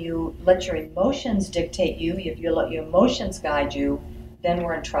out and you let your emotions dictate you, if you let your emotions guide you, then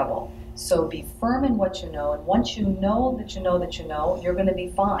we're in trouble. So be firm in what you know, and once you know that you know that you know, you're going to be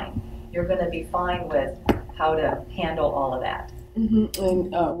fine. You're going to be fine with how to handle all of that. Mm-hmm.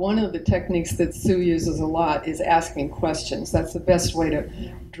 And one of the techniques that Sue uses a lot is asking questions. That's the best way to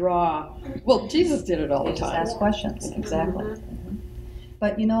draw. Well, Jesus did it all the time. Just ask questions, exactly. Mm-hmm.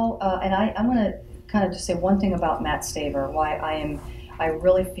 But and I'm going to kind of just say one thing about Matt Staver, why I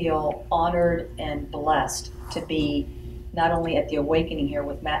really feel honored and blessed to be not only at the Awakening here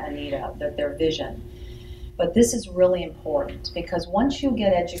with Matt and Anita, their vision, but this is really important, because once you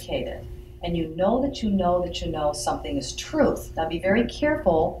get educated and you know that you know that you know something is truth. Now be very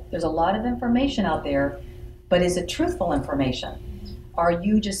careful. There's a lot of information out there, but is it truthful information? Are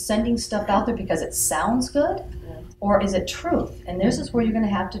you just sending stuff out there because it sounds good? Or is it truth? And this is where you're going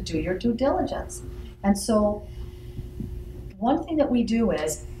to have to do your due diligence. And so one thing that we do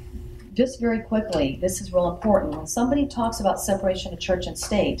is, just very quickly, this is real important. When somebody talks about separation of church and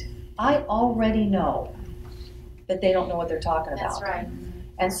state, I already know that they don't know what they're talking about. That's right.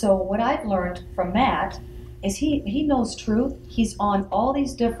 And so what I've learned from Matt is he knows truth. He's on all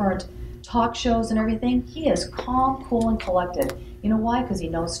these different talk shows and everything. He is calm, cool, and collected. You know why? Because he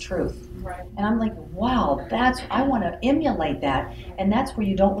knows truth. Right. And I'm like, wow, I want to emulate that. And that's where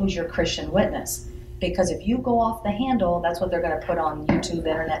you don't lose your Christian witness. Because if you go off the handle, that's what they're going to put on YouTube,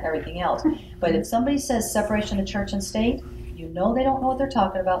 internet, and everything else. But if somebody says separation of church and state, you know they don't know what they're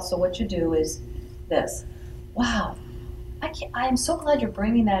talking about. So what you do is this. Wow, I am so glad you're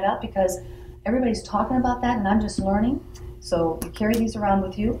bringing that up, because everybody's talking about that and I'm just learning. So you carry these around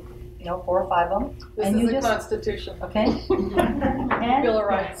with you, 4 or 5 of them. This and is you the just, Constitution. Okay? And, Bill of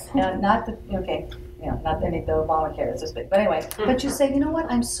Rights. not any of the Obamacare, it's this big. But anyway, but you say, you know what,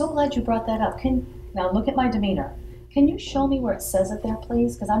 I'm so glad you brought that up. Now look at my demeanor. Can you show me where it says it there,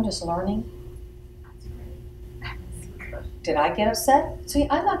 please? Because I'm just learning. Did I get upset? See,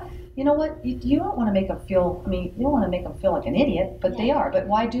 I'm not, you know what, you don't want to make them feel, you don't want to make them feel like an idiot, but they are. But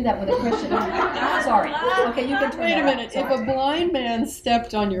why do that with a Christian? Sorry. Okay, you can turn Wait a that minute. off. Sorry. If a blind man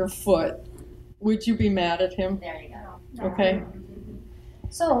stepped on your foot, would you be mad at him? There you go. Okay.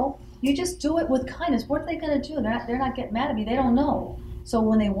 So you just do it with kindness. What are they going to do? They're not getting mad at me. They don't know. So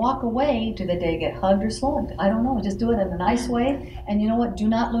when they walk away, do they get hugged or slugged? I don't know. Just do it in a nice way. And you know what? Do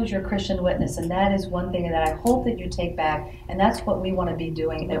not lose your Christian witness. And that is one thing that I hope that you take back. And that's what we want to be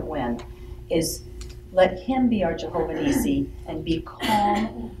doing at WIN, is let him be our Jehovah Nissi and be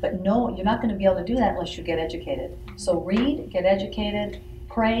calm. But no, you're not going to be able to do that unless you get educated. So read, get educated,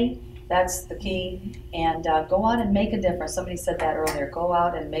 pray. That's the key. And go out and make a difference. Somebody said that earlier. Go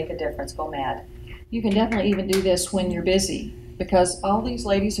out and make a difference. Go mad. You can definitely even do this when you're busy, because all these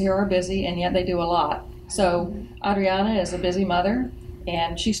ladies here are busy and yet they do a lot. So Adriana is a busy mother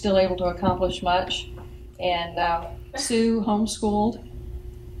and she's still able to accomplish much. And Sue homeschooled,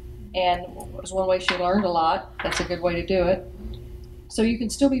 and it was one way she learned a lot. That's a good way to do it. So you can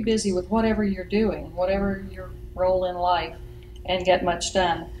still be busy with whatever you're doing, whatever your role in life, and get much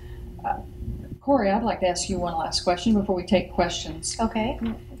done. Corey, I'd like to ask you one last question before we take questions. Okay.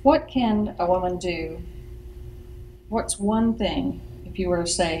 What can a woman do? What's one thing, if you were to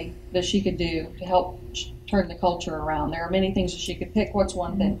say, that she could do to help turn the culture around? There are many things that she could pick. What's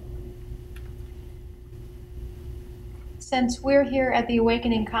one thing? Since we're here at the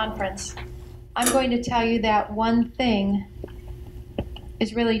Awakening Conference, I'm going to tell you that one thing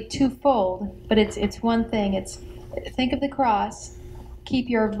is really twofold, but it's one thing. It's think of the cross. Keep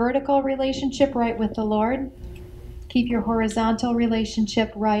your vertical relationship right with the Lord. Keep your horizontal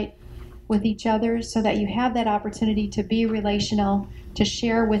relationship right with each other, so that you have that opportunity to be relational, to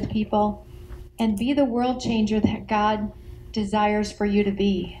share with people, and be the world changer that God desires for you to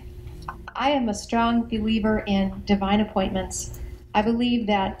be. I am a strong believer in divine appointments. I believe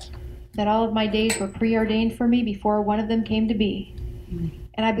that all of my days were preordained for me before one of them came to be.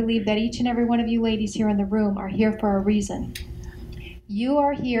 And I believe that each and every one of you ladies here in the room are here for a reason. You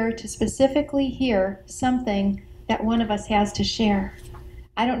are here to specifically hear something that one of us has to share.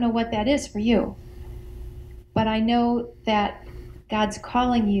 I don't know what that is for you, but I know that God's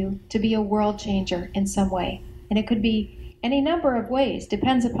calling you to be a world changer in some way. And it could be any number of ways,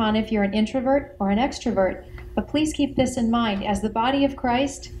 depends upon if you're an introvert or an extrovert. But please keep this in mind. As the body of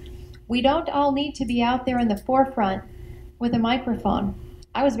Christ, we don't all need to be out there in the forefront with a microphone.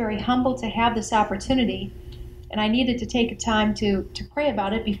 I was very humbled to have this opportunity, and I needed to take a time to pray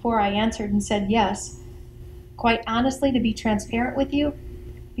about it before I answered and said yes. Quite honestly, to be transparent with you,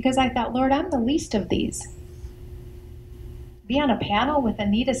 because I thought, Lord, I'm the least of these. Be on a panel with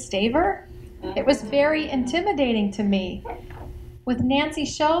Anita Staver? It was very intimidating to me. With Nancy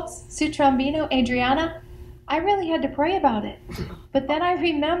Schultz, Sue Trombino, Adriana, I really had to pray about it. But then I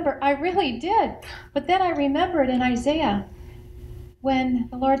really did. But then I remembered in Isaiah when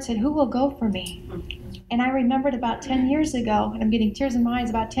the Lord said, who will go for me? And I remembered about 10 years ago, and I'm getting tears in my eyes,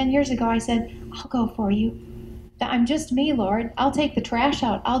 about 10 years ago, I said, I'll go for you. I'm just me, Lord. I'll take the trash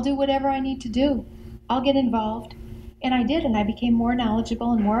out. I'll do whatever I need to do. I'll get involved. And I did, and I became more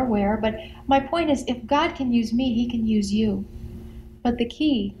knowledgeable and more aware. But my point is, if God can use me, he can use you. But the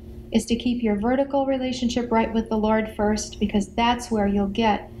key is to keep your vertical relationship right with the Lord first, because that's where you'll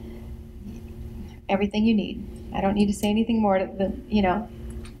get everything you need. I don't need to say anything more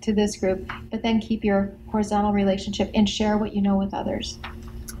to this group, but then keep your horizontal relationship and share what you know with others.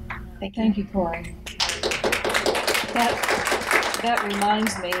 Thank you, Corey. That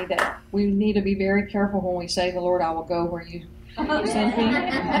reminds me that we need to be very careful when we say, the Lord, I will go where you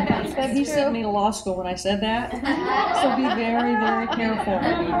Cynthia, he sent me to law school when I said that. So be very, very careful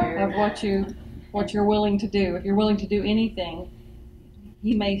of what you're willing to do. If you're willing to do anything,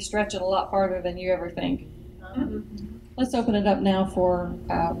 he may stretch it a lot farther than you ever think. Let's open it up now for,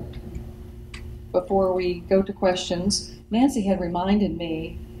 before we go to questions. Nancy had reminded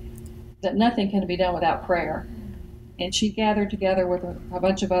me that nothing can be done without prayer. And she gathered together with a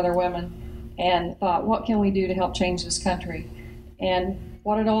bunch of other women and thought, what can we do to help change this country? And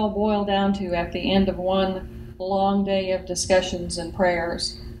what it all boiled down to at the end of one long day of discussions and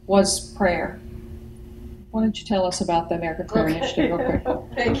prayers was prayer. Why don't you tell us about the American Prayer Initiative real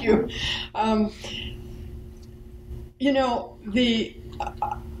quick? Thank you. You know, the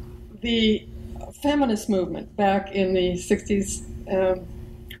feminist movement back in the 60s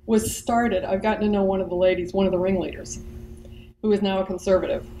was started. I've gotten to know one of the ladies, one of the ringleaders, who is now a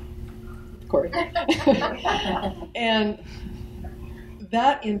conservative, Corey. And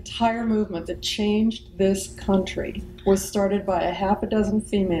that entire movement that changed this country was started by a half a dozen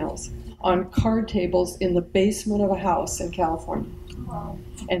females on card tables in the basement of a house in California. Wow.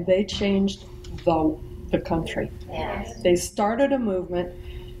 And they changed the country. Yes. They started a movement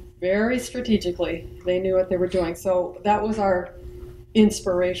very strategically. They knew what they were doing. So that was our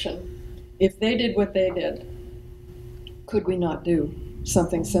inspiration. If they did what they did, could we not do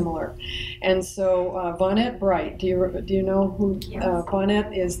something similar? And so Vonette Bright, do you know who? Yes.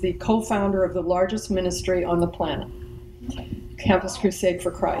 Vonette is the co-founder of the largest ministry on the planet, Campus Crusade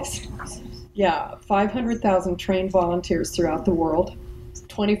for Christ. Yeah, 500,000 trained volunteers throughout the world,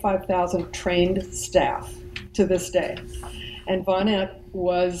 25,000 trained staff to this day. And Vonette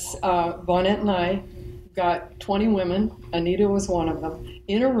and I got 20 women, Anita was one of them,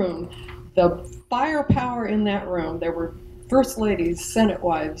 in a room. The firepower in that room, there were first ladies, Senate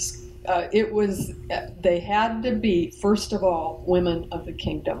wives. They had to be, first of all, women of the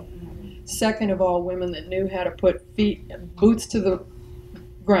kingdom. Second of all, women that knew how to put boots to the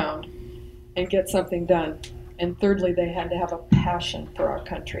ground and get something done. And thirdly, they had to have a passion for our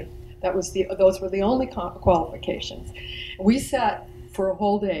country. Those were the only qualifications. We sat for a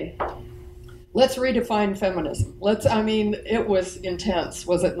whole day. Let's redefine feminism. It was intense,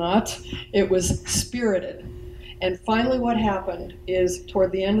 was it not? It was spirited. And finally what happened is,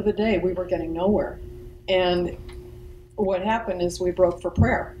 toward the end of the day, we were getting nowhere. And what happened is we broke for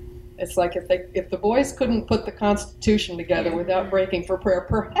prayer. It's like if the boys couldn't put the Constitution together without breaking for prayer,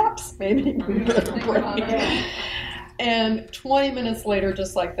 perhaps maybe we could break. And 20 minutes later,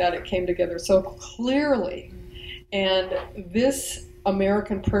 just like that, it came together so clearly. And this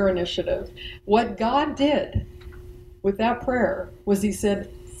American Prayer Initiative, what God did with that prayer was he said,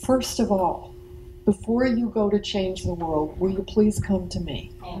 first of all, before you go to change the world, will you please come to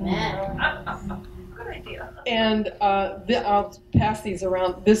me? Amen. Good idea. And I'll pass these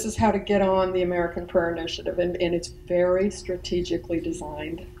around. This is how to get on the American Prayer Initiative, and it's very strategically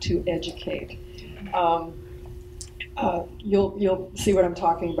designed to educate. You'll see what I'm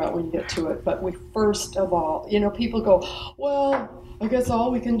talking about when you get to it. But we first of all, people go, well, I guess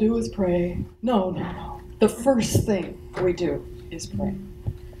all we can do is pray. No. The first thing we do is pray.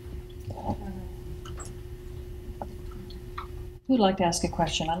 Who'd like to ask a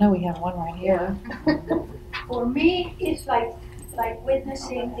question? I know we have one right here. For me, it's like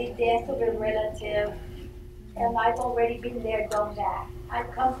witnessing the death of a relative, and I've already been there, done that. I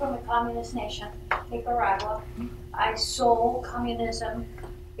come from a communist nation, Nicaragua. I saw communism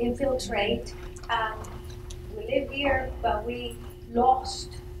infiltrate. We live here, but we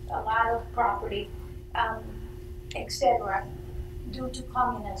lost a lot of property, etc., due to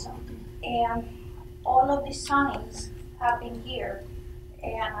communism. And all of the signs have been here,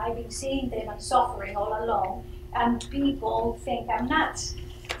 and I've been seeing them and suffering all along. And people think I'm nuts,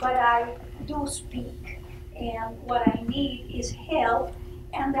 but I do speak. And what I need is help.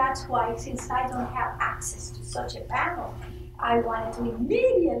 And that's why, since I don't have access to such a panel, I wanted to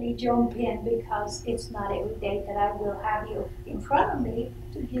immediately jump in, because it's not every day that I will have you in front of me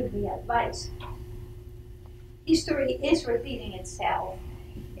to give me advice. History is repeating itself,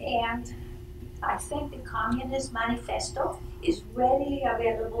 and I think the Communist Manifesto is readily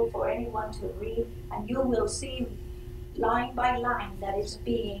available for anyone to read, and you will see line by line that it's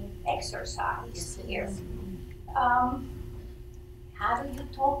being exercised here. How do you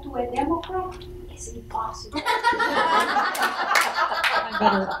talk to a Democrat? It's impossible.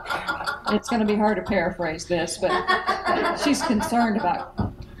 It's going to be hard to paraphrase this, but she's concerned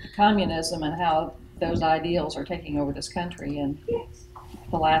about communism and how those ideals are taking over this country. And Yes.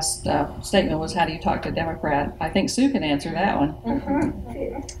 the last statement was, how do you talk to a Democrat? I think Sue can answer that one.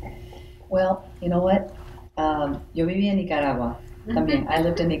 Well, you know what? Yo viví en Nicaragua. También, I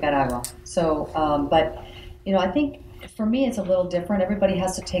lived in Nicaragua. So, but, you know, I think for me it's a little different. Everybody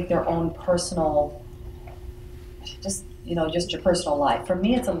has to take their own personal, just your personal life. For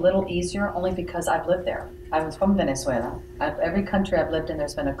me, it's a little easier only because I've lived there. I was from Venezuela. Every country I've lived in,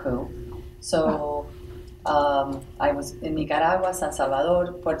 there's been a coup. So I was in Nicaragua, San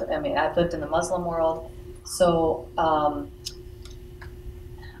Salvador, I've lived in the Muslim world. So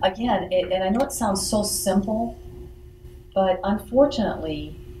again, and I know it sounds so simple, but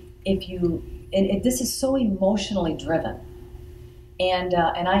unfortunately, this is so emotionally driven. And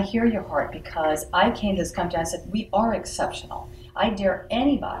I hear your heart, because I came to this country and I said, we are exceptional. I dare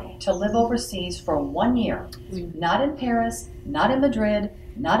anybody to live overseas for 1 year, not in Paris, not in Madrid,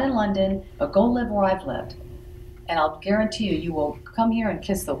 not in London, but go live where I've lived. And I'll guarantee you will come here and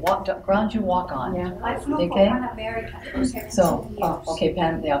kiss the ground you walk on. Yeah. I flew for Okay? Pan American for 17 So, years. okay,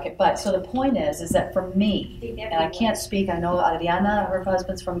 Pam, yeah, okay. But so the point is that for me, Did and I can't speak, I know Adriana, her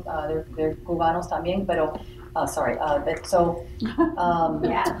husband's from, they're cubanos también, pero, sorry, but so,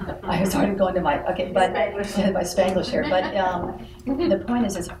 Yeah. I started going to my Spanglish here. But the point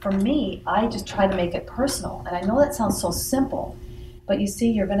is for me, I just try to make it personal. And I know that sounds so simple, but you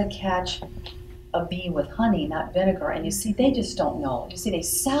see, you're going to catch a bee with honey, not vinegar. And you see, they just don't know. You see, they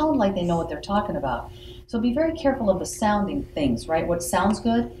sound like they know what they're talking about. So be very careful of the sounding things, right? What sounds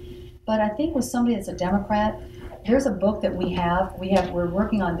good. But I think with somebody that's a Democrat, here's a book that we're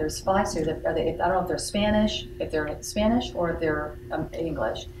working on. There's 5 series. I don't know if they're Spanish or if they're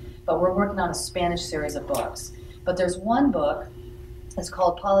English, but we're working on a Spanish series of books. But there's one book. It's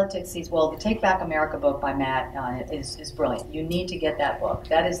called Politics. The Take Back America book by Matt is brilliant. You need to get that book.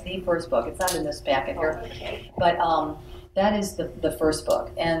 That is the first book. It's not in this packet here, but that is the first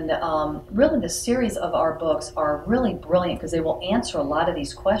book. And really, the series of our books are really brilliant because they will answer a lot of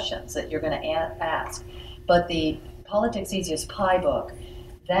these questions that you're going to ask. But the Politics Easiest Pie book,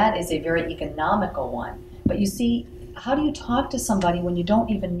 that is a very economical one. But you see, how do you talk to somebody when you don't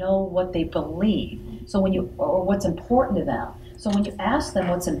even know what they believe? So or what's important to them? So when you ask them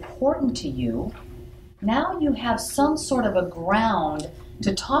what's important to you, now you have some sort of a ground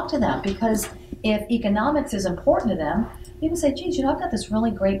to talk to them. Because if economics is important to them, you can say, geez, I've got this really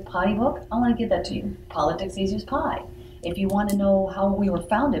great pie book. I want to give that to you. Politics Easiest Pie. If you want to know how we were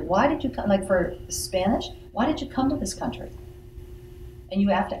founded, why did you come, like for Spanish, why did you come to this country? And you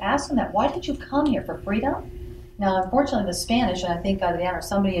have to ask them that. Why did you come here? For freedom? Now, unfortunately, the Spanish, and I think Adriana or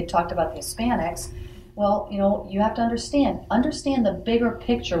somebody had talked about the Hispanics, well, you have to understand the bigger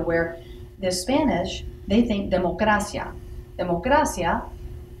picture where the Spanish, they think democracia. Democracia,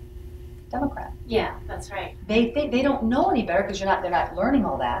 Democrat. Yeah, that's right. They think they don't know any better because they're not learning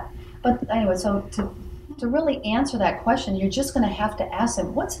all that. But anyway, so to really answer that question, you're just going to have to ask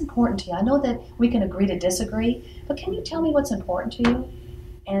them, what's important to you? I know that we can agree to disagree, but can you tell me what's important to you?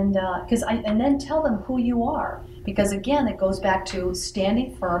 And then tell them who you are. Because again, it goes back to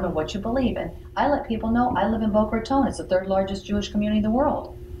standing firm in what you believe. And I let people know I live in Boca Raton. It's the 3rd largest Jewish community in the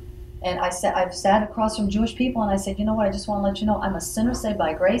world. And I've sat across from Jewish people and I said, you know what, I just want to let you know I'm a sinner saved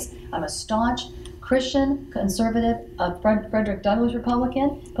by grace. I'm a staunch Christian, conservative, Frederick Douglass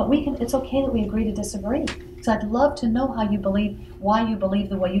Republican, but it's okay that we agree to disagree. Because I'd love to know how you believe, why you believe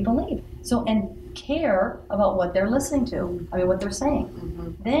the way you believe. So, and care about what they're listening to, what they're saying.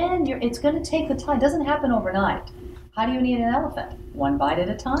 Mm-hmm. Then it's going to take the time. It doesn't happen overnight. How do you eat an elephant? 1 bite at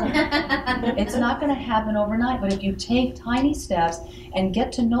a time. It's not going to happen overnight, but if you take tiny steps and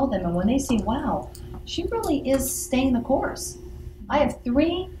get to know them, and when they see, wow, she really is staying the course. I have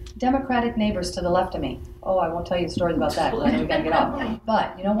 3 Democratic neighbors to the left of me. Oh, I won't tell you stories about that because I know we got to get off.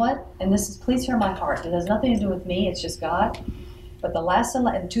 But you know what? And please hear my heart. It has nothing to do with me. It's just God. But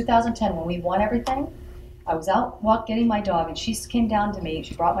in 2010, when we won everything, I was out getting my dog, and she came down to me.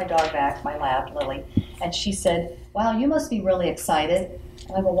 She brought my dog back, my lab, Lily, and she said, wow, you must be really excited.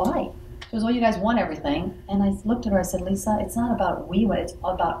 And I go, why? She goes, well, you guys won everything. And I looked at her, I said, Lisa, it's not about we win, it's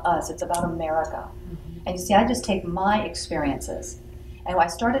about us. It's about America. Mm-hmm. And you see, I just take my experiences. And I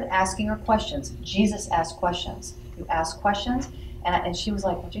started asking her questions. Jesus asked questions. You ask questions, and she was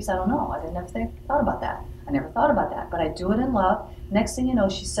like, well, geez, I don't know. I never thought about that. I never thought about that. But I do it in love. Next thing you know,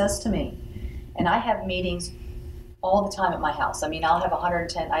 she says to me, and I have meetings all the time at my house. I'll have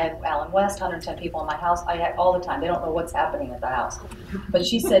 110, I have Alan West, 110 people in my house. All the time. They don't know what's happening at the house. But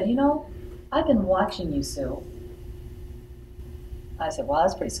she said, I've been watching you, Sue. I said, well,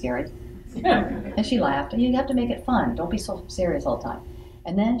 that's pretty scary. And she laughed. And you have to make it fun. Don't be so serious all the time.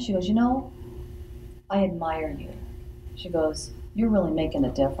 And then she goes, I admire you. She goes, you're really making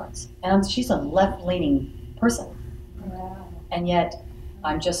a difference. And she's a left-leaning person. Wow. And yet,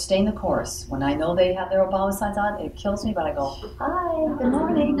 I'm just staying the course. When I know they have their Obama signs on, it kills me, but I go, hi, good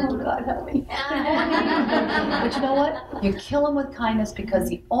morning, oh God, help me. But you know what? You kill them with kindness, because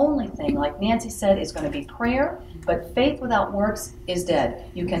the only thing, like Nancy said, is going to be prayer, but faith without works is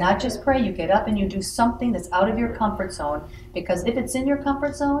dead. You cannot just pray. You get up and you do something that's out of your comfort zone, because if it's in your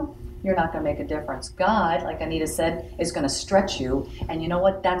comfort zone, you're not going to make a difference. God, like Anita said, is going to stretch you, and you know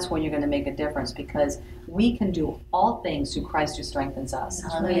what? That's where you're going to make a difference, because we can do all things through Christ who strengthens us.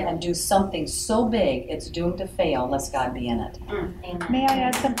 Hallelujah. And do something so big, it's doomed to fail unless God be in it. Amen. May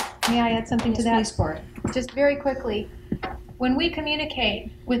I add something to that? Please, Cory. Just very quickly. When we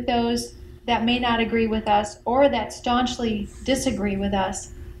communicate with those that may not agree with us or that staunchly disagree with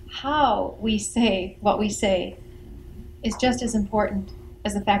us, how we say what we say is just as important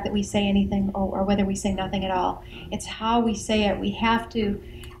as the fact that we say anything or whether we say nothing at all. It's how we say it. We have to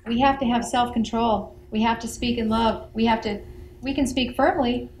have self-control. We have to speak in love. We can speak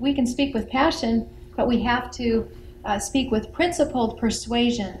firmly. We can speak with passion, but we have to speak with principled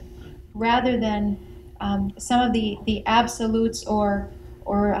persuasion rather than some of the absolutes or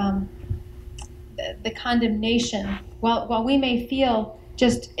the condemnation. While we may feel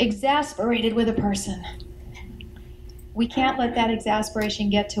just exasperated with a person, we can't let that exasperation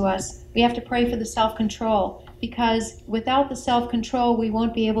get to us. We have to pray for the self-control, because without the self-control, we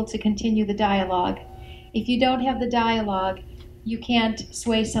won't be able to continue the dialogue. If you don't have the dialogue, you can't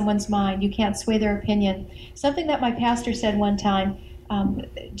sway someone's mind. You can't sway their opinion. Something that my pastor said one time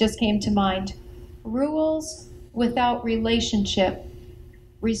just came to mind. Rules without relationship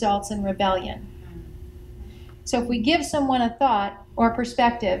results in rebellion. So if we give someone a thought or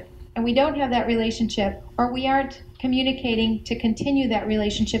perspective and we don't have that relationship, or we aren't communicating to continue that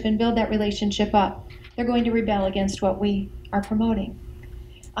relationship and build that relationship up, they're going to rebel against what we are promoting.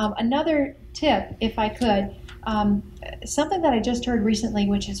 Another tip, if I could, something that I just heard recently,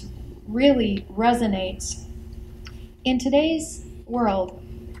 which is really resonates. In today's world,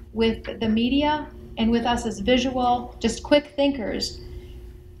 with the media and with us as visual, just quick thinkers,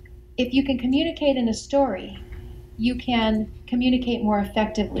 if you can communicate in a story, you can communicate more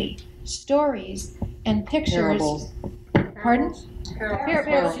effectively. Stories and pictures. Parables. Pardon?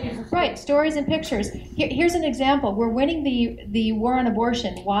 Parables. Right, stories and pictures. Here's an example. We're winning the war on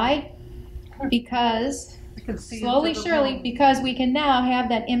abortion. Why? Because, slowly, surely, because we can now have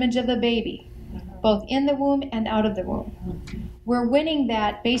that image of the baby, both in the womb and out of the womb. We're winning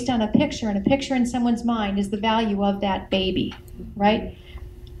that based on a picture, and a picture in someone's mind is the value of that baby, right?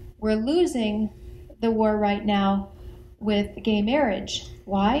 We're losing the war right now with gay marriage.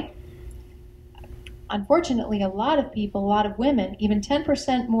 Why? Unfortunately, a lot of people, a lot of women, even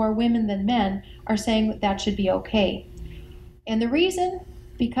 10% more women than men, are saying that that should be okay. And the reason,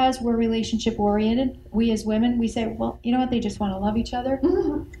 because we're relationship oriented, we as women, we say, well, you know what, they just want to love each other.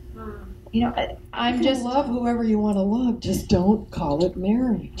 You know, I'm just love whoever you want to love, just don't call it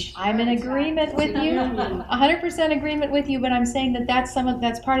marriage. I'm in agreement with you, 100% agreement with you, but I'm saying that that's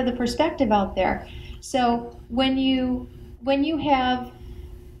part of the perspective out there. So when you have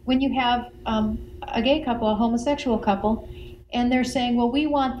a gay couple, a homosexual couple, and they're saying, well, we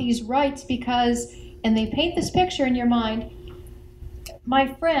want these rights because, and they paint this picture in your mind,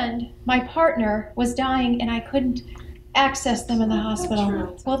 my friend, my partner was dying and I couldn't access them in the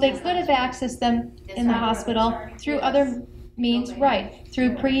hospital. Well, they could have accessed them in the hospital through other means, right,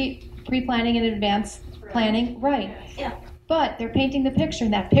 through pre-planning and advanced planning, right. But they're painting the picture,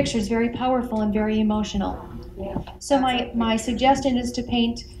 and that picture is very powerful and very emotional. So my suggestion is to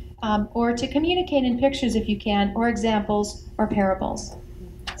paint or to communicate in pictures if you can, or examples or parables.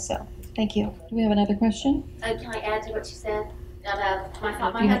 So, thank you. Do we have another question? Can I add to what you said about my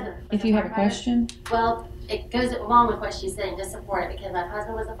husband? If you have a question. Well, it goes along with what she's saying to support it, because my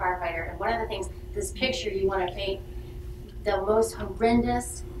husband was a firefighter, and one of the things, this picture you want to paint, the most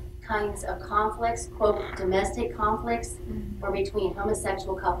horrendous kinds of conflicts, quote, domestic conflicts, were between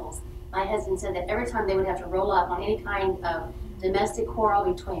homosexual couples. My husband said that every time they would have to roll up on any kind of domestic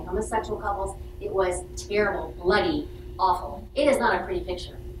quarrel between homosexual couples, it was terrible, bloody, awful. It is not a pretty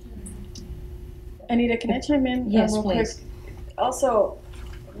picture. Anita, can I chime in? Yes, real please. Quick? Also,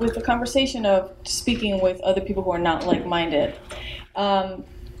 with the conversation of speaking with other people who are not like-minded,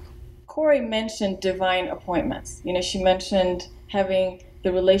 Cory mentioned divine appointments. You know, she mentioned having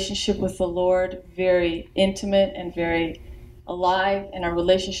the relationship with the Lord very intimate and very alive in our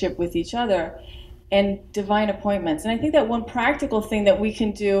relationship with each other, and divine appointments. And I think that one practical thing that we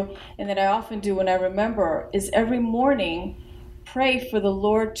can do, and that I often do when I remember, is every morning pray for the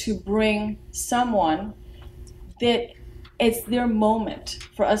Lord to bring someone that it's their moment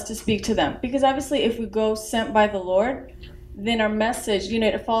for us to speak to them. Because obviously if we go sent by the Lord, then our message,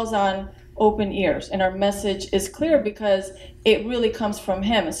 it falls on open ears, and our message is clear because it really comes from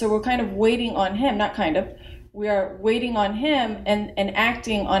him. And so we're kind of waiting on him, we are waiting on him and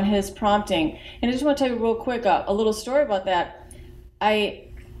acting on his prompting. And I just want to tell you real quick a little story about that. I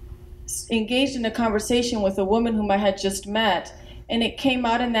engaged in a conversation with a woman whom I had just met, and it came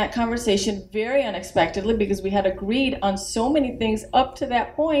out in that conversation very unexpectedly because we had agreed on so many things up to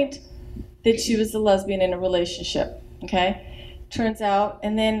that point that she was a lesbian in a relationship, okay? Turns out,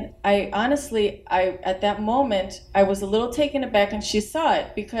 and then I at that moment, I was a little taken aback, and she saw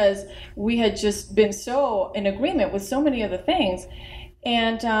it because we had just been so in agreement with so many of the things.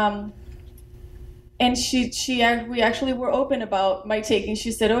 And we actually were open about my taking.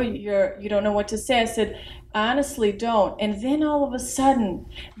 She said, "Oh, you don't know what to say." I said, "Honestly, don't." And then all of a sudden,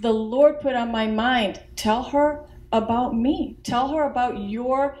 the Lord put on my mind, tell her about me. Tell her about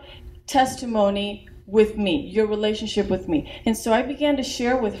your testimony with me, your relationship with me. And so I began to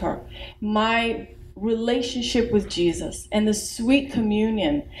share with her my relationship with Jesus and the sweet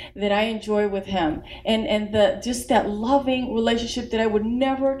communion that I enjoy with him, and just that loving relationship that I would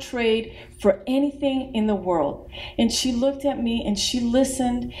never trade for anything in the world. And she looked at me and she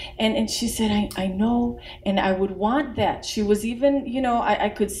listened, and she said, I know, and I would want that. She was even, I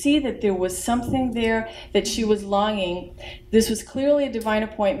could see that there was something there that she was longing. This was clearly a divine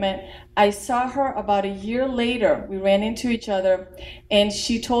appointment. I saw her about a year later. We ran into each other, and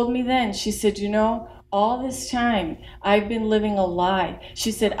she told me then, she said, all this time I've been living a lie.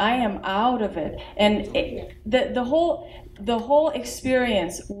 She said, I am out of it. And the whole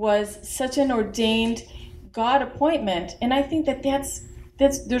experience was such an ordained God appointment. And I think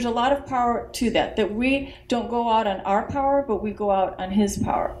there's a lot of power to that we don't go out on our power, but we go out on his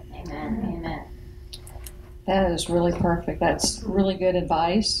power. Amen. Amen. That is really perfect. That's really good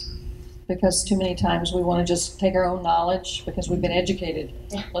advice. Because too many times we want to just take our own knowledge because we've been educated.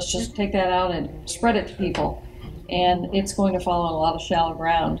 Let's just take that out and spread it to people. And it's going to fall on a lot of shallow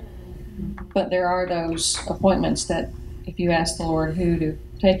ground. But there are those appointments that if you ask the Lord who to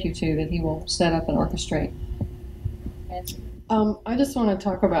take you to, that he will set up and orchestrate. I just want to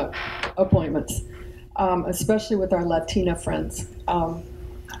talk about appointments, especially with our Latina friends.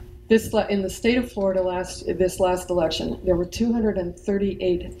 In the state of Florida this last election, there were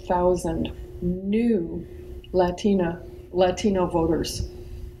 238,000 new Latino voters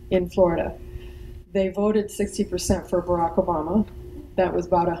in Florida. They voted 60% for Barack Obama. That was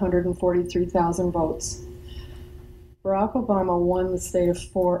about 143,000 votes. Barack Obama won the state of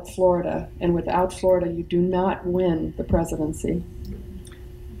Florida, and without Florida, you do not win the presidency,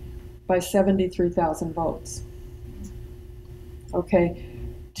 by 73,000 votes. Okay.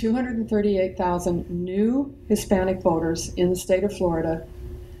 238,000 new Hispanic voters in the state of Florida.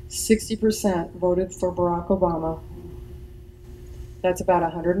 60% voted for Barack Obama. That's about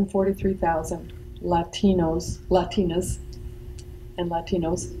 143,000 Latinas, and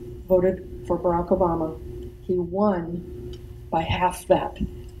Latinos voted for Barack Obama. He won by half that.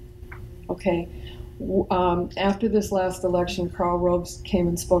 Okay. After this last election, Karl Rove came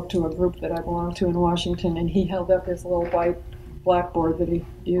and spoke to a group that I belong to in Washington, and he held up his little white blackboard that he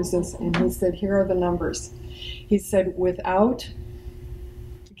uses, and he said, here are the numbers. He said, without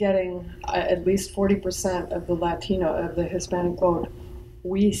getting at least 40% of the Hispanic vote,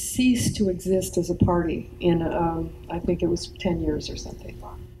 we ceased to exist as a party in, I think it was 10 years or something.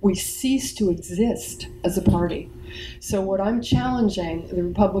 We ceased to exist as a party. So what I'm challenging the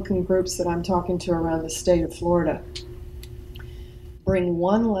Republican groups that I'm talking to around the state of Florida, bring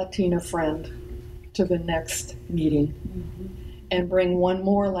one Latina friend to the next meeting. And bring one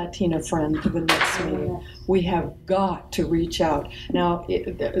more Latina friend to the next meeting. We have got to reach out. Now,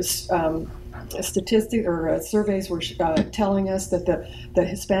 statistics or surveys were telling us that the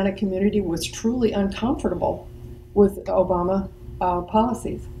Hispanic community was truly uncomfortable with Obama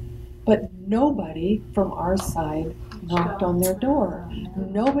policies. But nobody from our side knocked on their door.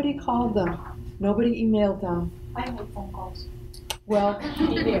 Nobody called them. Nobody emailed them. I made phone calls. Well,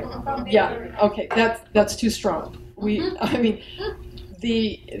 yeah, okay, that's too strong.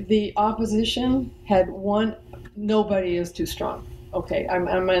 The opposition had one. Nobody is too strong. Okay, I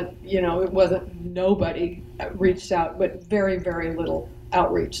meant, it wasn't nobody reached out, but very, very little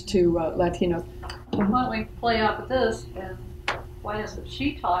outreach to Latinos. Why don't we play out with this, and why doesn't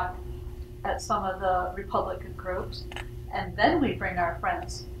she talk at some of the Republican groups, and then we bring our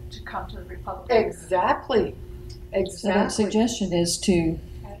friends to come to the Republican group? Exactly. So that suggestion is to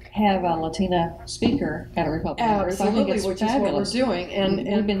have a Latina speaker at a Republican group. I think Absolutely, it's which fabulous. is what we're doing. And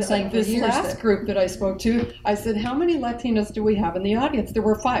We've been saying for this years last that- group that I spoke to, I said, how many Latinas do we have in the audience? There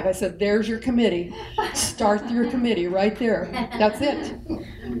were 5. I said, there's your committee. Start your committee right there. That's it.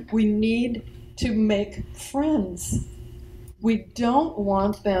 We need to make friends. We don't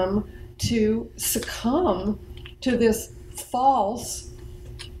want them to succumb to this false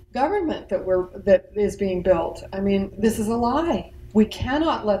government that is being built. I mean, this is a lie. We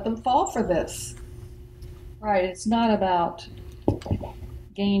cannot let them fall for this. Right, it's not about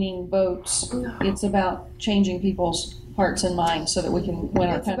gaining votes. It's about changing people's hearts and minds so that we can win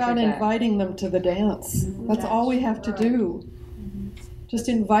our It's country about back. inviting them to the dance. That's all we have to do. Just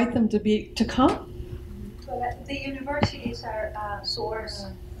invite them to come. But the universities are a source,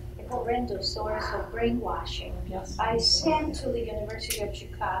 a horrendous source of brainwashing. Yes. I sent to the University of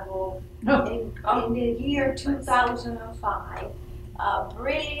Chicago Oh. in the year 2005 a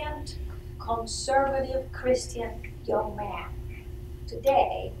brilliant, conservative Christian young man.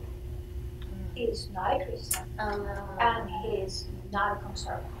 Today, he's not a Christian and he's not a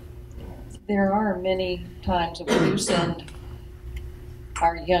conservative. There are many times that we do send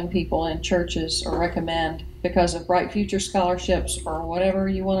our young people in churches or recommend because of Bright Future scholarships or whatever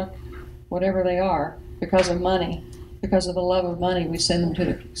you want to, whatever they are, because of money, because of the love of money, we send them to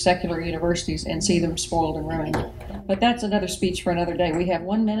the secular universities and see them spoiled and ruined. But that's another speech for another day. We have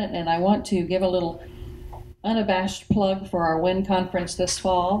 1 minute, and I want to give a little unabashed plug for our WIN conference this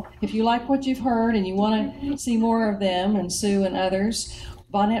fall. If you like what you've heard and you want to see more of them and Sue and others,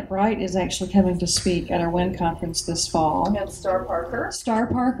 Bonnet Bright is actually coming to speak at our WIN conference this fall. And Star Parker. Star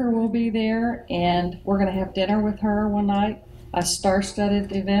Parker will be there, and we're going to have dinner with her one night, a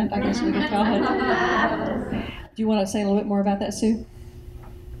star-studded event, I guess we could call it. Do you want to say a little bit more about that, Sue?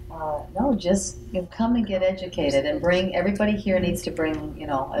 No, just come and get educated, and bring everybody here needs to bring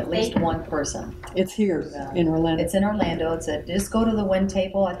at least one person. It's here in Orlando. It's in Orlando. Just go to the WIN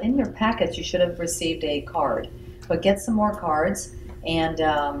table. In your packets, you should have received a card, but get some more cards and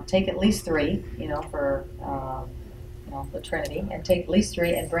take at least 3. For the Trinity, and take at least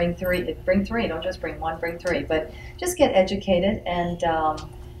 3 and bring 3. Bring 3. Don't just bring 1. Bring 3. But just get educated and.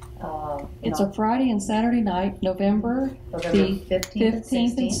 It's a Friday and Saturday night, November the 15th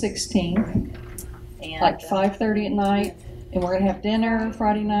and 16th, and, like 5:30 at night, and we're going to have dinner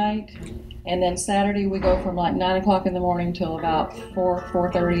Friday night, and then Saturday we go from like 9 o'clock in the morning till about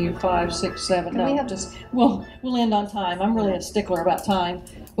 4:30, 5, 6, 7. Can we have we'll end on time. I'm really a stickler about time,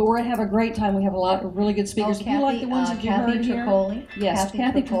 but we're going to have a great time. We have a lot of really good speakers. If you like the ones that you heard here, Tripoli. yes,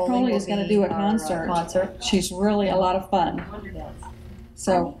 Kathy Tripoli is going to do a concert. She's really a lot of fun. Yes.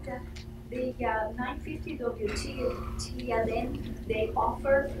 So. The 950 WTLN, they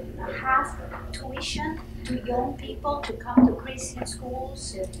offer half tuition to young people to come to Christian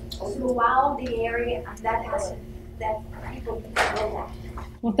schools throughout the area, and that people need to know that.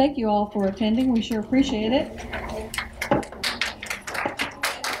 Well, thank you all for attending. We sure appreciate it.